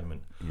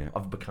edutainment. Yeah.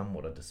 I've become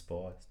what I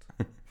despised.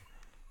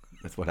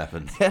 That's what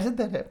happens. How did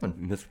that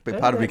happen? That's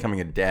part of becoming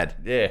a dad.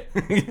 Yeah.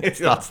 It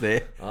starts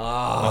there.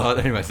 Oh.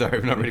 Anyway, sorry,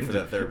 I'm not ready for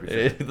that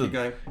therapy. Keep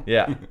going.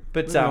 Yeah.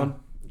 But Move on.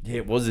 yeah,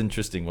 it was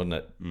interesting, wasn't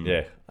it?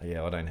 Yeah.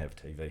 I don't have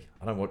TV.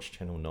 I don't watch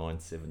Channel 9,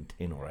 7,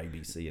 10 or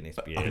ABC and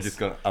SBS. I've just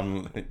got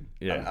an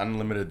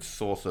unlimited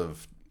source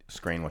of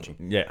screen watching.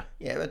 Yeah.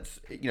 Yeah, that's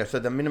so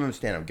the minimum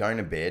standard of going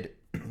to bed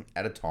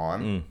at a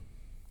time,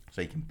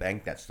 so you can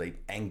bank that sleep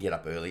and get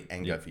up early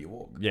and go for your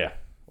walk. Yeah.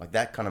 Like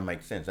that kind of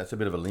makes sense. That's a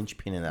bit of a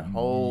linchpin in that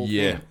whole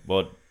Yeah. thing.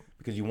 Well,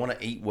 Because you want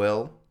to eat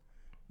well,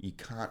 you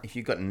can't if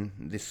you've got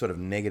this sort of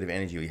negative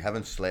energy, or you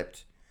haven't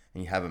slept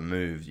and you haven't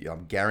moved. I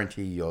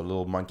guarantee your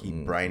little monkey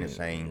brain is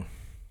saying,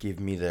 "Give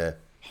me the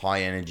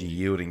high energy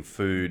yielding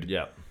food,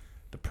 yeah.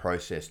 the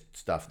processed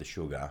stuff, the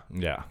sugar,"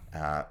 Yeah.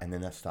 and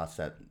then that starts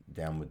that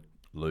downward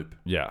loop.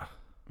 Yeah.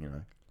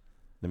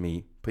 Let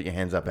me put your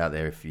hands up out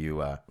there if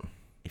you've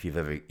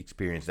ever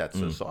experienced that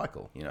sort of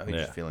cycle. You're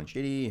just feeling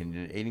shitty and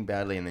you're eating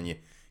badly, and then you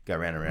go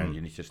round and round.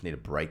 You just need to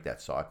break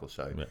that cycle.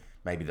 So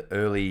maybe the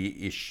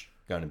early-ish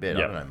going to bed.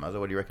 I don't know, Muzzer.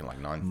 What do you reckon? Like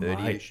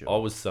 9:30ish? I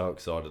was so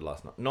excited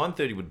last night.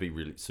 9:30 would be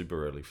really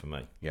super early for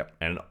me. Yep.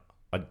 And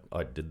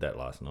I did that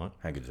last night.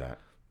 How good is that?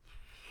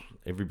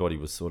 Everybody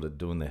was sort of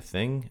doing their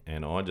thing,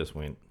 and I just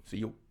went. So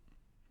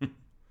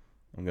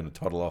I'm going to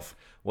toddle off.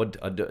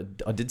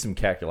 I did some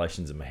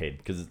calculations in my head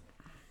because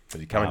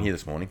you coming here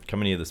this morning?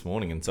 Coming here this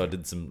morning, and so I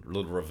did some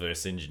little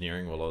reverse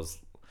engineering while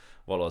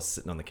I was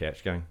sitting on the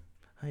couch, going,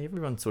 "Hey,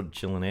 everyone's sort of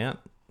chilling out.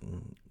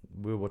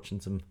 We're watching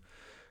some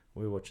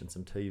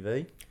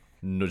TV,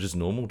 not just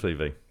normal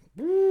TV."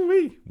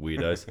 Woo-wee,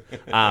 weirdos.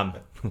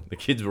 The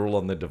kids were all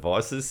on their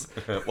devices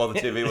While the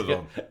TV was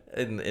on.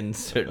 in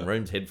certain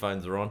rooms.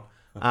 Headphones are on.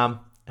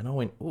 And I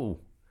went, "Oh,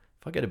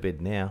 if I go to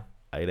bed now,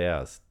 8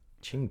 hours,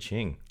 ching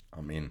ching,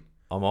 I'm in.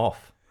 I'm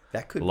off.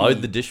 That could Load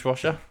be, the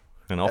dishwasher,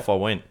 and off I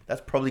went."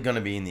 That's probably going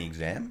to be in the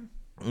exam.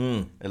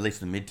 At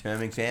least the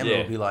midterm exam. Yeah.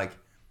 It'll be like,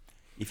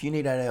 if you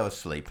need 8 hours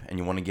sleep and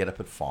you want to get up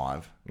at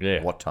 5,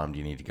 Yeah. what time do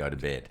you need to go to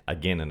bed?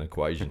 Again, an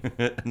equation.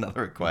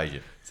 Another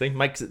equation. See,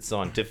 makes it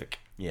scientific.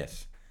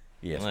 Yes.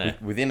 Yeah.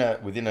 Within a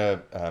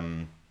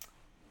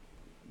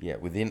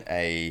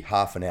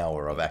half an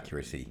hour of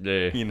accuracy.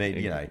 Yeah. You need,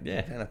 you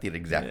Yeah. don't have to get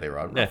exactly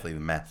right. Yeah. Roughly the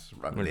maths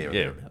right there. or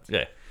Yeah, thereabouts.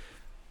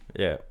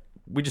 yeah.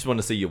 We just want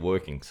to see your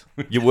workings.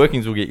 Your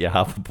workings will get you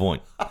half a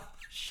point.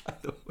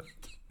 Shut the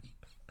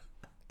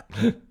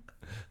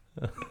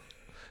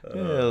Yeah,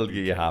 it'll get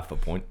you half a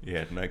point.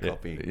 Yeah, no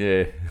copying.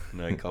 Yeah.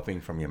 No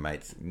copying from your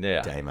mates.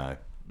 Yeah. Damo.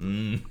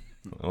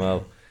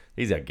 Well,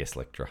 he's our guest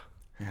lecturer.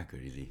 How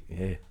good is he?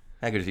 Yeah.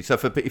 How good is he? So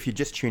if you're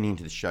just tuning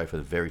into the show for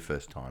the very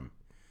first time,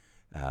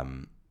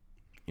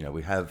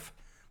 we've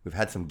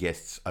had some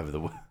guests over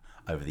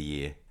the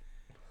year,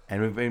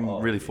 and we've been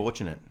really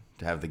fortunate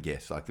to have the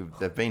guests. Like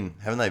they've been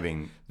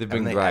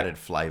great. added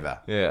flavour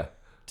Yeah.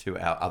 to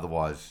our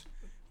otherwise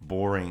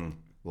boring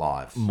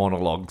lives.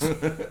 Monologues.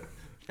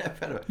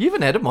 You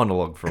haven't had a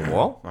monologue for a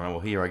while. All right, well,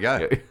 here I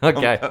go.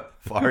 Okay. I'm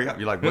firing up.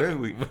 You're like, where are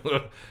we?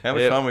 How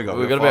much time we got?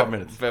 We've got 5 about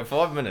minutes. About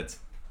 5 minutes.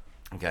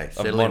 Okay,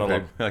 settle in.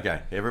 monologue.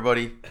 Okay,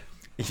 everybody,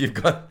 if you've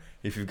got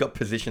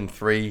position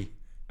 3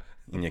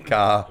 in your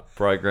car,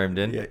 Programmed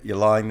in. you're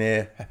lying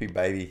there, happy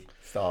baby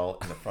style,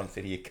 in the front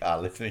seat of your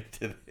car, listening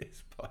to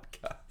this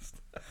podcast.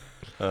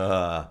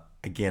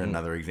 Again,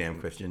 another exam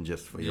question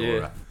just for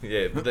your.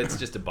 Yeah, but that's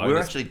just a bonus. We're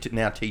actually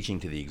now teaching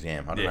to the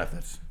exam. I don't know if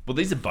that's. Well,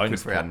 these are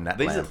bonus Good for our points. nat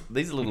These lab.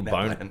 are little Nat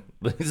bonus.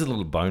 lab. These are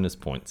little bonus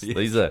points.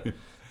 These are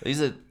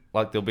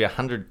like there'll be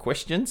 100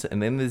 questions, and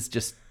then there's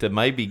just to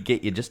maybe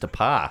get you just a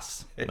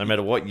pass, no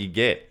matter what you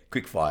get.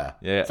 Quick fire.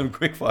 Yeah. Some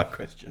quick fire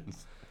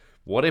questions.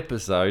 What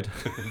episode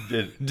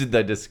did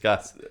they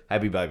discuss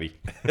Happy Baby?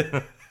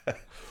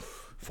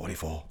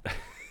 44.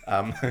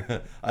 I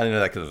didn't know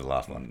that because it was the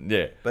last one.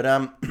 Yeah. But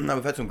no,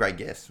 we've had some great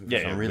guests. We've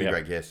had some really we have.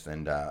 great guests,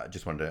 and I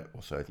just wanted to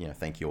also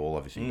thank you all.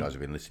 Obviously, you guys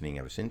have been listening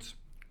ever since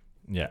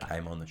Yeah.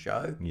 came on the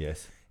show,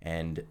 Yes.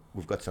 and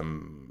we've got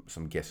some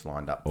guests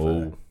lined up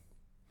for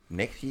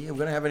next year. We're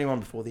going to have anyone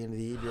before the end of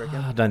the year, do you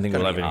reckon? I don't think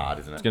It's we'll gonna have be any. hard,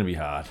 isn't it? It's going to be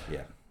hard.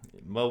 Yeah.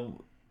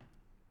 Well,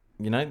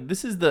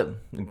 this is the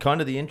kind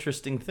of the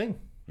interesting thing.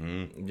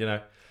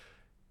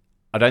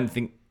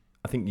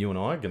 I think you and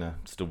I are going to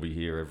still be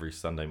here every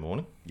Sunday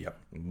morning. Yep.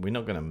 We're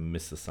not going to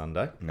miss a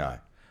Sunday. No.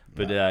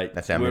 But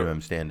That's our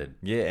minimum standard.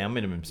 Yeah, our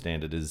minimum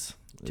standard is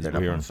Turn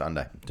we're up on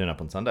Sunday. Turn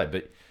up on Sunday.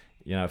 But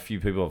a few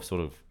people I've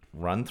sort of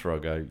run through. I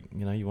go,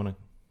 you want to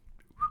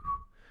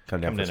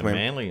Come down come for a down to swim.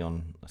 Manly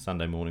on a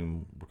Sunday morning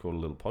and record a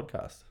little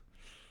podcast.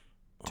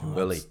 Too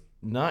early.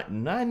 No,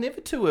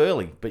 never too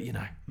early. But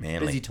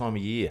Manly. busy time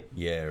of year.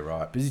 Yeah,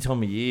 right. Busy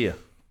time of year.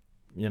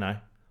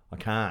 I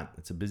can't.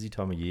 It's a busy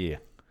time of year.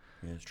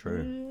 Yeah, it's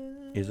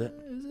true. Is it?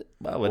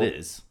 Well, it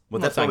is. well,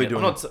 I'm that's not what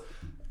we're saying doing.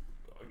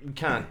 you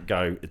can't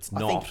go. It's I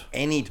not. think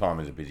any time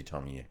is a busy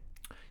time of year.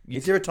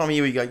 Is there a time of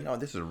year where you go,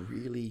 this is a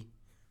really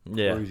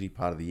Yeah. cruisy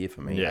part of the year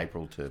for me, Yeah.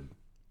 April to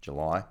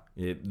July.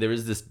 Yeah, there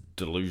is this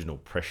delusional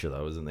pressure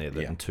though, isn't there?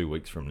 That Yeah. in 2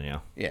 weeks from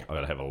now, Yeah. I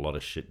got to have a lot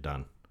of shit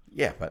done.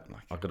 Yeah, but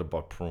like, I got to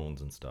buy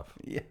prawns and stuff.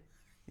 yeah,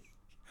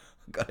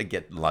 got to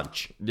get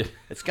lunch. Yeah,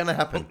 It's going to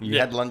happen. You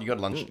Yeah. had lunch. You got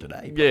lunch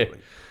today. yeah,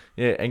 Probably.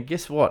 yeah. And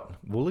guess what?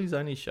 Woolies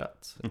only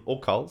shuts, or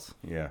Coles,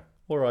 Yeah.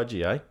 or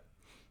IGA,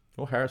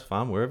 or Harris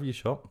Farm, wherever you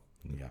shop.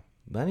 Yeah.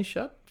 They only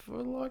shut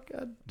for like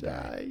a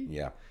day.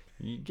 Yeah.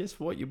 You guess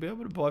what? You'll be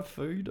able to buy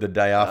food The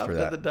day after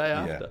that. The day Yeah.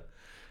 after.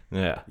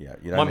 Yeah. Yeah.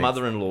 You don't My need-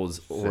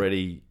 mother-in-law's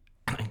already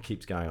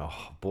keeps going.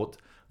 Oh,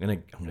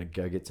 I'm gonna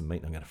go get some meat.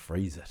 and I'm gonna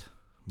freeze it.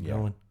 I'm Yeah.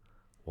 going.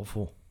 What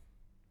for?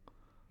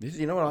 This,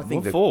 you know what I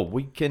think? What for?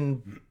 We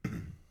can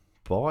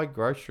buy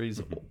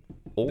groceries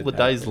all the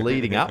days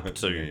leading up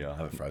to Yeah, I'll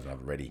have it frozen. I'll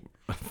have it ready.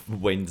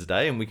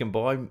 Wednesday, and we can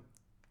buy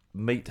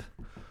meat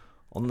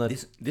on the.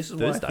 This is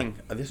Thursday.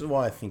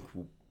 why I think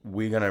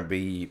we're going to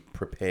be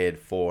prepared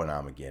for an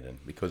Armageddon,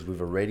 because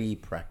we've already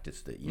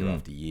practiced it year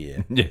after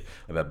year Yeah.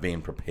 about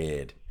being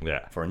prepared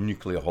Yeah. for a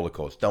nuclear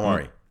holocaust. Don't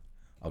worry,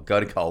 I'll go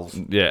to Coles.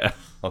 Yeah.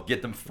 I'll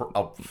get them.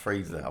 I'll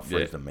freeze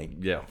the meat.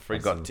 Yeah.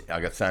 Freeze them. I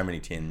got so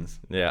many tins.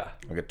 Yeah.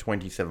 I got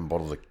 27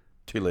 bottles of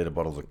 2-liter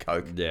bottles of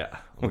Coke. Yeah.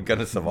 We're going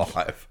to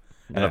survive.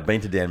 And I've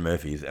been to Dan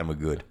Murphy's and we're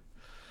good.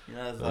 You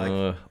know, it's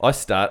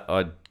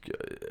like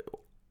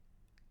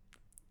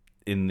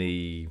in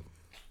the.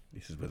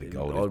 this is where the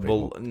gold Oh, is.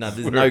 well, people. no,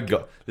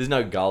 there's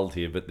no gold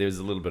here, but there's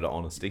a little bit of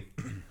honesty.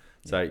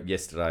 So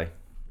yesterday,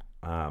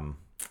 I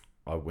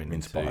went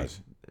Mince into.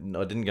 pies.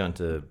 No, I didn't go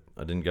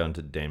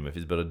into Dan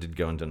Murphy's, but I did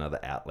go into another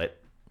outlet.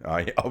 Oh,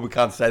 yeah. We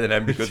can't say the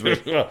name because we're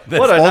Well,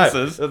 I don't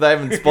sponsors. know. They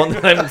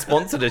haven't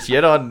sponsored us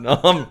yet. I don't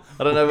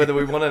know whether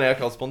we want an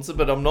alcohol sponsor,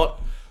 but I'm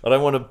not. I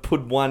don't want to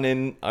put one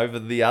in over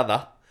the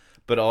other.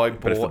 But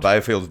But if the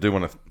Bayfields do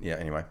want to, yeah.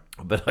 Anyway,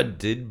 But I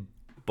did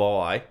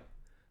buy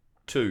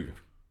 2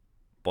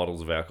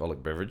 bottles of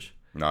alcoholic beverage,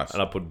 nice.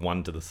 and I put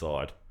one to the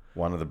side.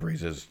 One of the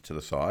breezers to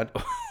the side.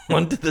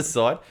 One to the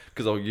side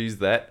because I'll use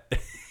that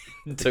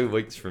 2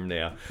 weeks from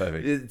now.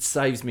 Perfect. It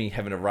saves me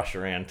having to rush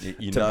around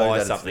You to know buy that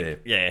it's something. there.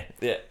 Yeah,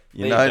 yeah.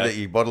 You There know go. that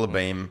your bottle of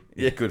Beam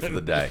is Yeah. good for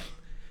the day.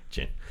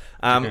 Gin.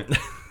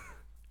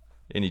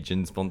 Any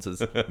gin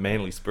sponsors?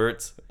 Manly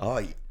Spirits.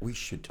 Oh, we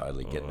should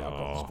totally get an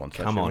alcohol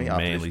sponsor. come shouldn't on, we?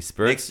 After Manly this-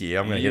 Spirits. Next year,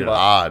 I'm going to You hit it are-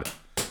 hard.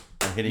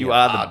 I'm hitting You it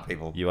are hard, the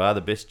people. You are the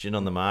best gin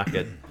on the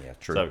market. Yeah,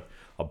 true. So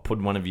I'll put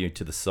one of you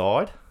to the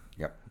side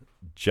Yep,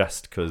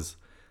 just because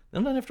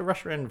then I don't have to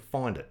rush around and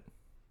find it.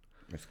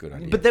 that's a good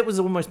idea. But that was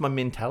almost my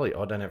mentality.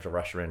 I don't have to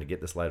rush around to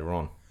get this later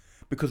on.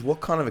 Because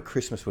what kind of a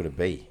Christmas would it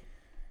be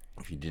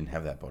if you didn't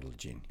have that bottle of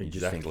gin? You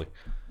just Exactly. think,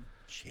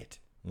 shit,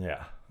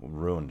 Yeah.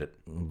 ruined it.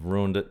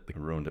 Ruined it.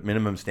 Ruined it.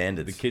 Minimum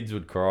standards. The kids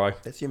would cry.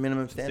 That's your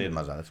minimum standard, it.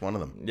 Muzza. That's one of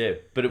them. Yeah,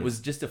 but it was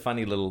just a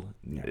funny little.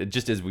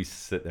 Just as we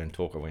sit there and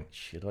talk, I went,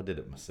 "Shit, I did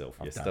it myself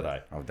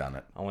yesterday." I've done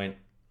it. I went,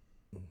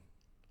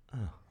 I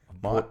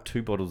bought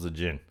 2 bottles of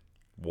gin.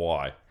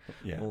 Why?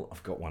 Yeah. Well,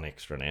 I've got one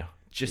extra now,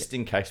 just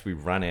in case we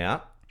run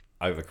out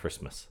over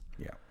Christmas.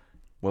 Yeah.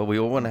 Well, we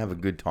all want to have a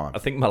good time. I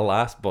think my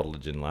last bottle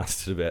of gin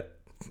lasted about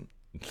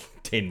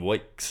 10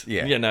 weeks.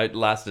 Yeah. You know, it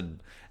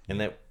lasted,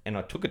 and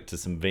I took it to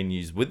some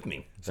venues with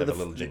me. So the, a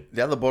little gin.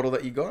 the other bottle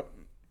that you got,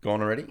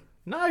 gone already?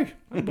 No,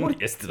 I bought it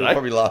It'll yesterday.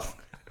 probably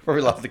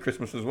last the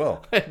Christmas as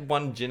well. I had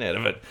one gin out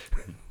of it.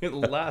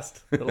 It'll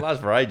last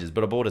for ages,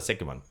 but I bought a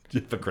second one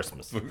for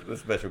Christmas. The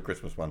special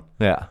Christmas one.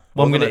 Yeah.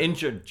 Well, I'm Wasn't going to it-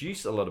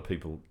 introduce a lot of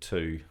people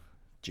to,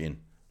 Gin.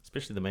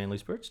 especially the Manly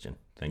Spirits gin.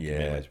 Thank you, Yeah.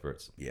 Manly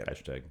Spirits. Yeah.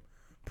 Hashtag.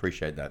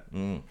 Appreciate that.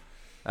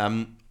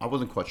 I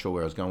wasn't quite sure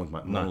where I was going with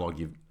my monologue.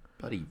 You've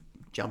bloody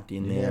jumped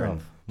in there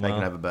and taken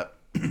well- over, but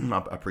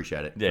I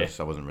appreciate it. Yeah. 'Cause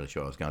I wasn't really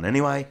sure I was going.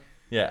 Anyway,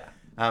 Yeah.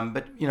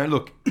 but, you know,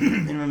 look,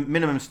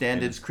 minimum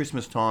standards,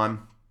 Christmas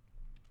time.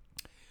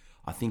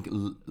 I think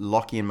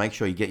lock in, make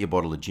sure you get your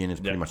bottle of gin is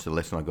pretty much the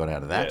lesson I got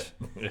out of that.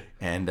 Yeah.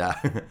 And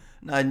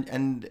no,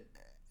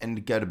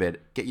 and go to bed.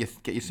 Get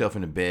yourself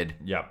into bed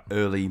Yep.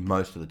 early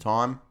most of the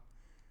time.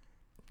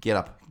 Get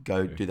up,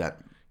 go do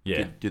that.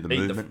 Yeah. Do the eat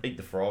movement. eat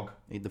the frog.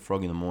 Eat the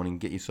frog in the morning.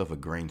 Get yourself a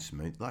green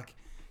smoothie. Like,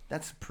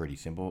 that's pretty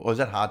simple. Or is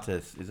that hard to?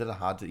 Is that a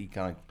hard to? You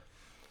kind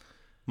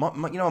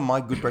of. You know,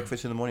 my good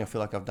breakfast in the morning, I feel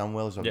like I've done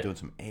well. Is I'm Yeah. doing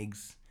some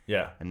eggs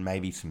Yeah. and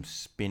maybe some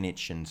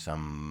spinach and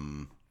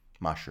some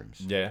mushrooms.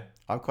 Yeah.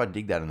 I quite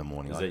dig that in the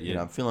morning. Like, that you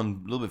know, I'm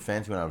feeling a little bit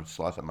fancy when I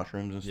slice up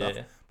mushrooms and stuff.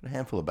 Yeah. But a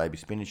handful of baby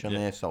spinach on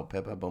there, salt,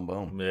 pepper, boom,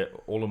 boom. Yeah.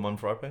 All in one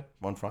fry pan.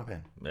 One fry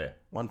pan, Yeah.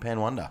 one pan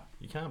wonder.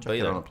 You can't Chuck beat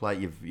it on a it. plate.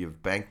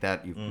 You've banked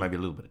that. You've maybe a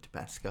little bit of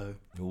Tabasco.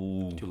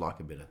 Ooh. Do you like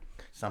a bit of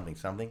something?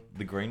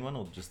 The green one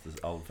or just the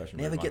old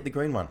fashioned? Never get the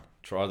green one.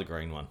 Try the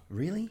green one.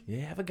 Really?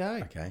 Yeah, have a go.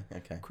 Okay.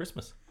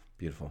 Christmas.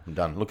 Beautiful. I'm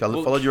done. Look, I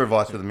followed your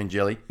advice with the mint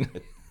jelly.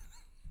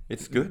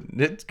 It's good.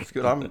 It's It's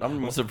good.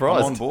 I'm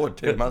surprised. I'm on board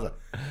too, mother.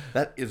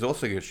 That is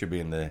also good. Should be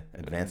in the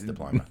advanced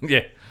diploma.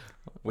 Yeah.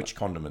 Which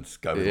condiments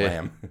go with Yeah.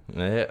 lamb?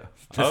 Yeah.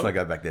 Let's not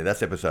go back there.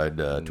 That's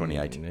episode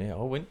 28. Yeah,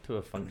 I went to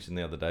a function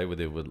the other day where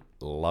there were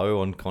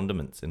low on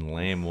condiments and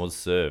lamb was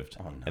served,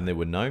 and there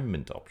were no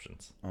mint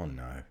options. Oh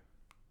no.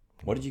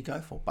 What did you go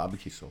for?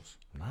 Barbecue sauce.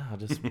 Nah, I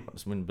just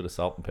went a bit of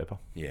salt and pepper.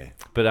 Yeah.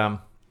 But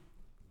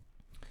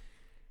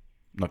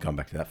Not coming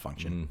back to that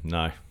function.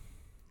 No.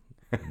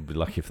 I'd be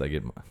lucky if they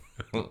get my...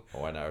 I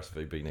won't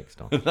RSVP next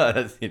time. No,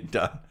 that's it,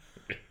 done.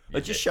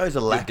 It just shows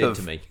a lack dead of...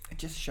 to me. It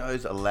just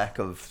shows a lack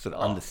of sort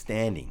of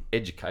understanding.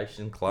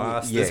 Education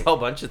class. Yeah. There's a whole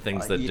bunch of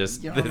things that you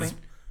just... know what I there's,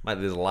 mean? mate,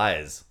 there's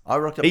layers. I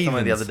rocked up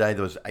somewhere the Heathens. other day,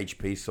 there was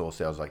HP sauce.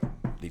 I was like,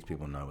 these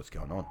people know what's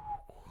going on.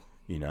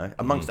 You know?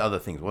 Amongst other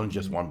things. It wasn't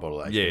just one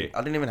bottle of HP. Yeah.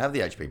 I didn't even have the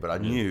HP, but I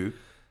knew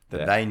that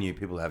Yeah. they knew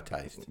people have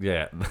taste.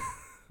 Yeah.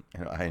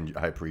 And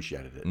I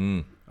appreciated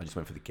it. I just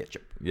went for the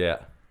ketchup. Yeah.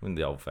 In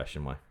the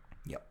old-fashioned way.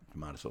 Yep,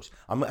 tomato sauce.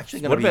 I'm actually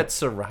going What to be... about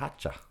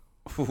sriracha?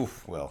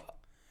 Oof, well,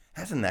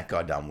 hasn't that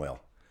guy done well?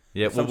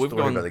 Yeah, Some well, we've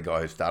story gone... about the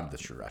guy who started the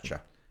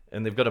sriracha.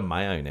 And they've got a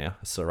mayo now.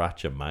 A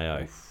sriracha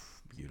mayo.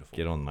 Beautiful.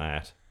 Get on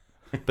that.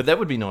 But that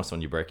would be nice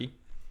on your brekkie.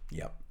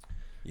 Yep.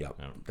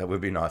 That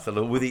would be nice. A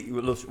little with the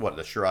what,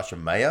 the sriracha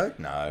mayo?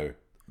 No,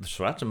 The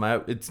sriracha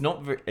mayo, it's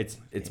not very... It's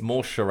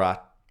more sriracha.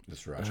 the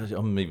sriracha.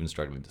 I'm even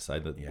struggling to say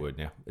that word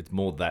now. It's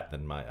more that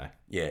than mayo.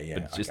 Yeah.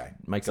 But it just Okay.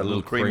 makes So it a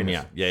little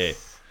creamier. Yeah.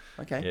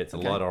 Okay. Yeah, it's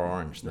okay. a lighter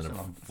orange than a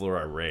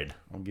fluoro red.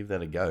 I'll give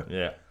that a go.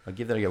 Yeah. I'll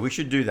give that a go. We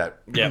should do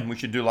that. Yeah. We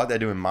should do like they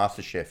do in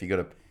MasterChef. You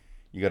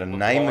got to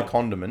name the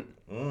condiment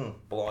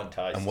Blind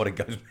taste. and what it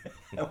goes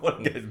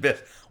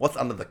best. What's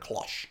under the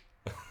cloche?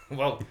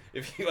 Well,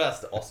 if you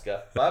asked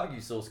Oscar, barbecue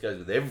sauce goes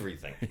with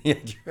everything. Yeah.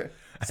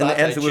 And the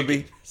answer would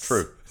be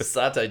true.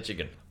 Satay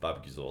chicken,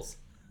 barbecue sauce.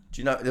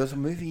 Do you know there was a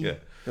movie? Yeah.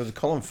 There was a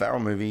Colin Farrell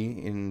movie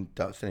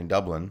set in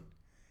Dublin,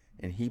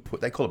 and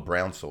they call it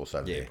brown sauce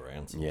over there.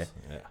 Brown sauce. Yeah.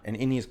 Yeah. And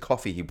in his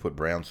coffee, he put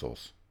brown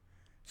sauce,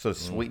 so it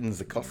sweetens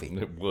the coffee.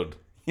 It would.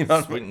 You know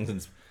what I mean? Sweetens and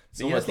it's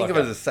You don't almost think like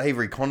of it as a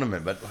savoury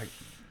condiment, but like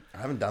I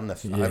haven't done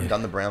this. I haven't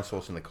done the brown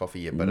sauce in the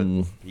coffee yet, but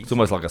it's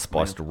almost like a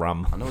spiced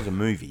rum. I know it was a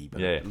movie,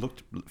 but Yeah. it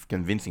looked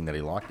convincing that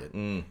he liked it,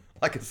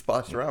 like a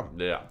spiced rum.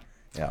 Yeah.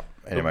 Yeah.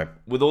 Anyway,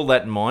 With all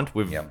that in mind,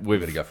 we've we've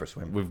got to go for a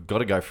swim. We've got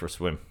to go for a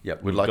swim. Yeah,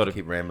 we'd We've like got to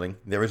keep rambling.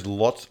 There is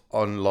lots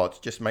on lots.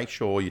 Just make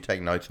sure you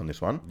take notes on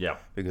this one. Yeah.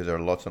 Because there are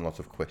lots and lots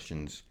of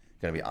questions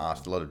going to be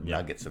asked. A lot of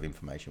nuggets of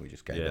information we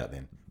just gave Yeah. out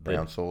then.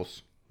 Brown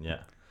sauce. Yeah.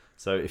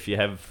 So if you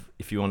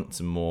want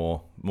some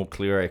more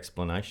clearer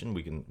explanation,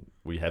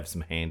 we have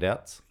some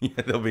handouts. Yeah,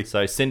 there'll be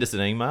So send us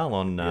an email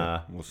on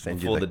we'll send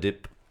you before the- the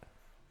dip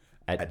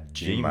at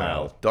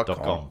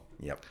gmail.com.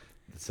 Yep.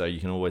 So you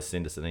can always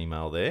send us an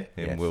email there,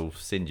 and Yes. we'll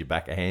send you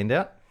back a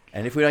handout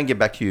And if we don't get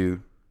back to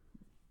you,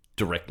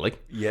 directly.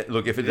 yeah,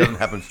 look, if it doesn't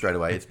happen straight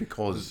away, it's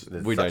because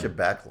there's We such don't- a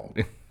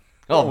backlog.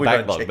 Oh, We don't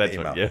backlog. check That's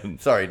email. what. Yeah.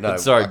 Sorry, no.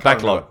 Sorry, I can't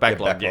backlog.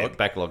 remember. Yeah,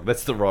 backlog.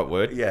 That's the right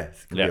word. Yeah,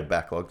 it's going to Yeah. be a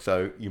backlog.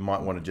 So you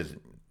might want to just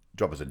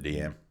drop us a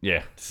DM.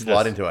 Yeah.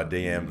 Slide into our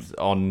DMs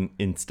on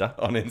Insta.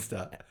 on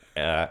Insta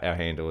Our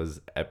handle is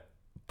at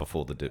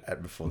before the dip.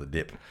 at Before the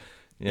Dip.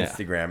 Yeah.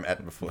 Instagram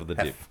at Before the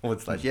at Dip.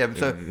 / Yeah,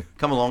 so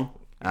come along,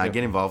 get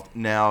involved.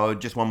 Now,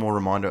 just one more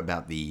reminder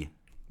about the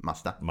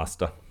muster.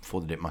 Muster.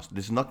 Before the Dip muster.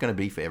 This is not going to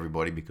be for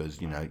everybody because,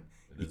 you know, you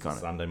It's kind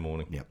of... Sunday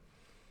morning. Yep.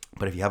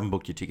 But if you haven't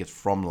booked your tickets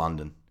from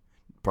London,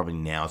 probably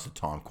now's the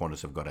time.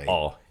 Qantas have got a...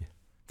 Oh,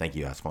 Thank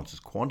you, our sponsors,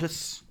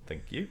 Qantas.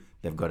 thank you.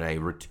 They've got a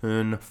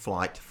return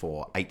flight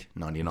for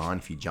 $8.99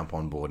 if you jump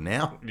on board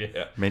now.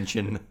 Yeah.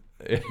 Mention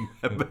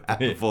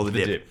Before the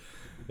Dip.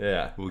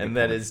 Yeah, We'll get and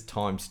that comments. is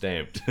time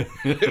stamped.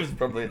 It was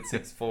probably at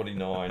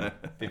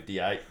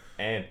 6:49:58,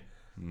 and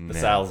the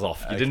sale's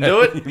off. You didn't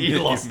do it. You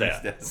lost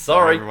missed out. out. Sorry,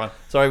 Sorry, everyone.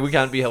 sorry. We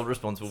can't be held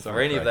responsible for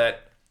Sorry, any of Craig.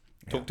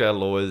 that. Talk to our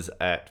lawyers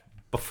at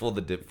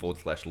beforethedip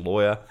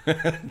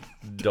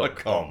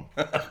 /lawyer.com.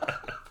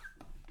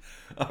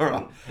 All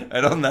right.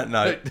 And on that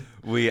note,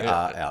 we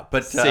are out.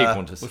 But See you,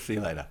 Qantas. we'll see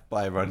you later.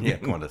 Bye, everyone. Yeah,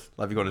 Qantas.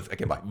 Love you, Qantas.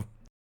 Okay, bye.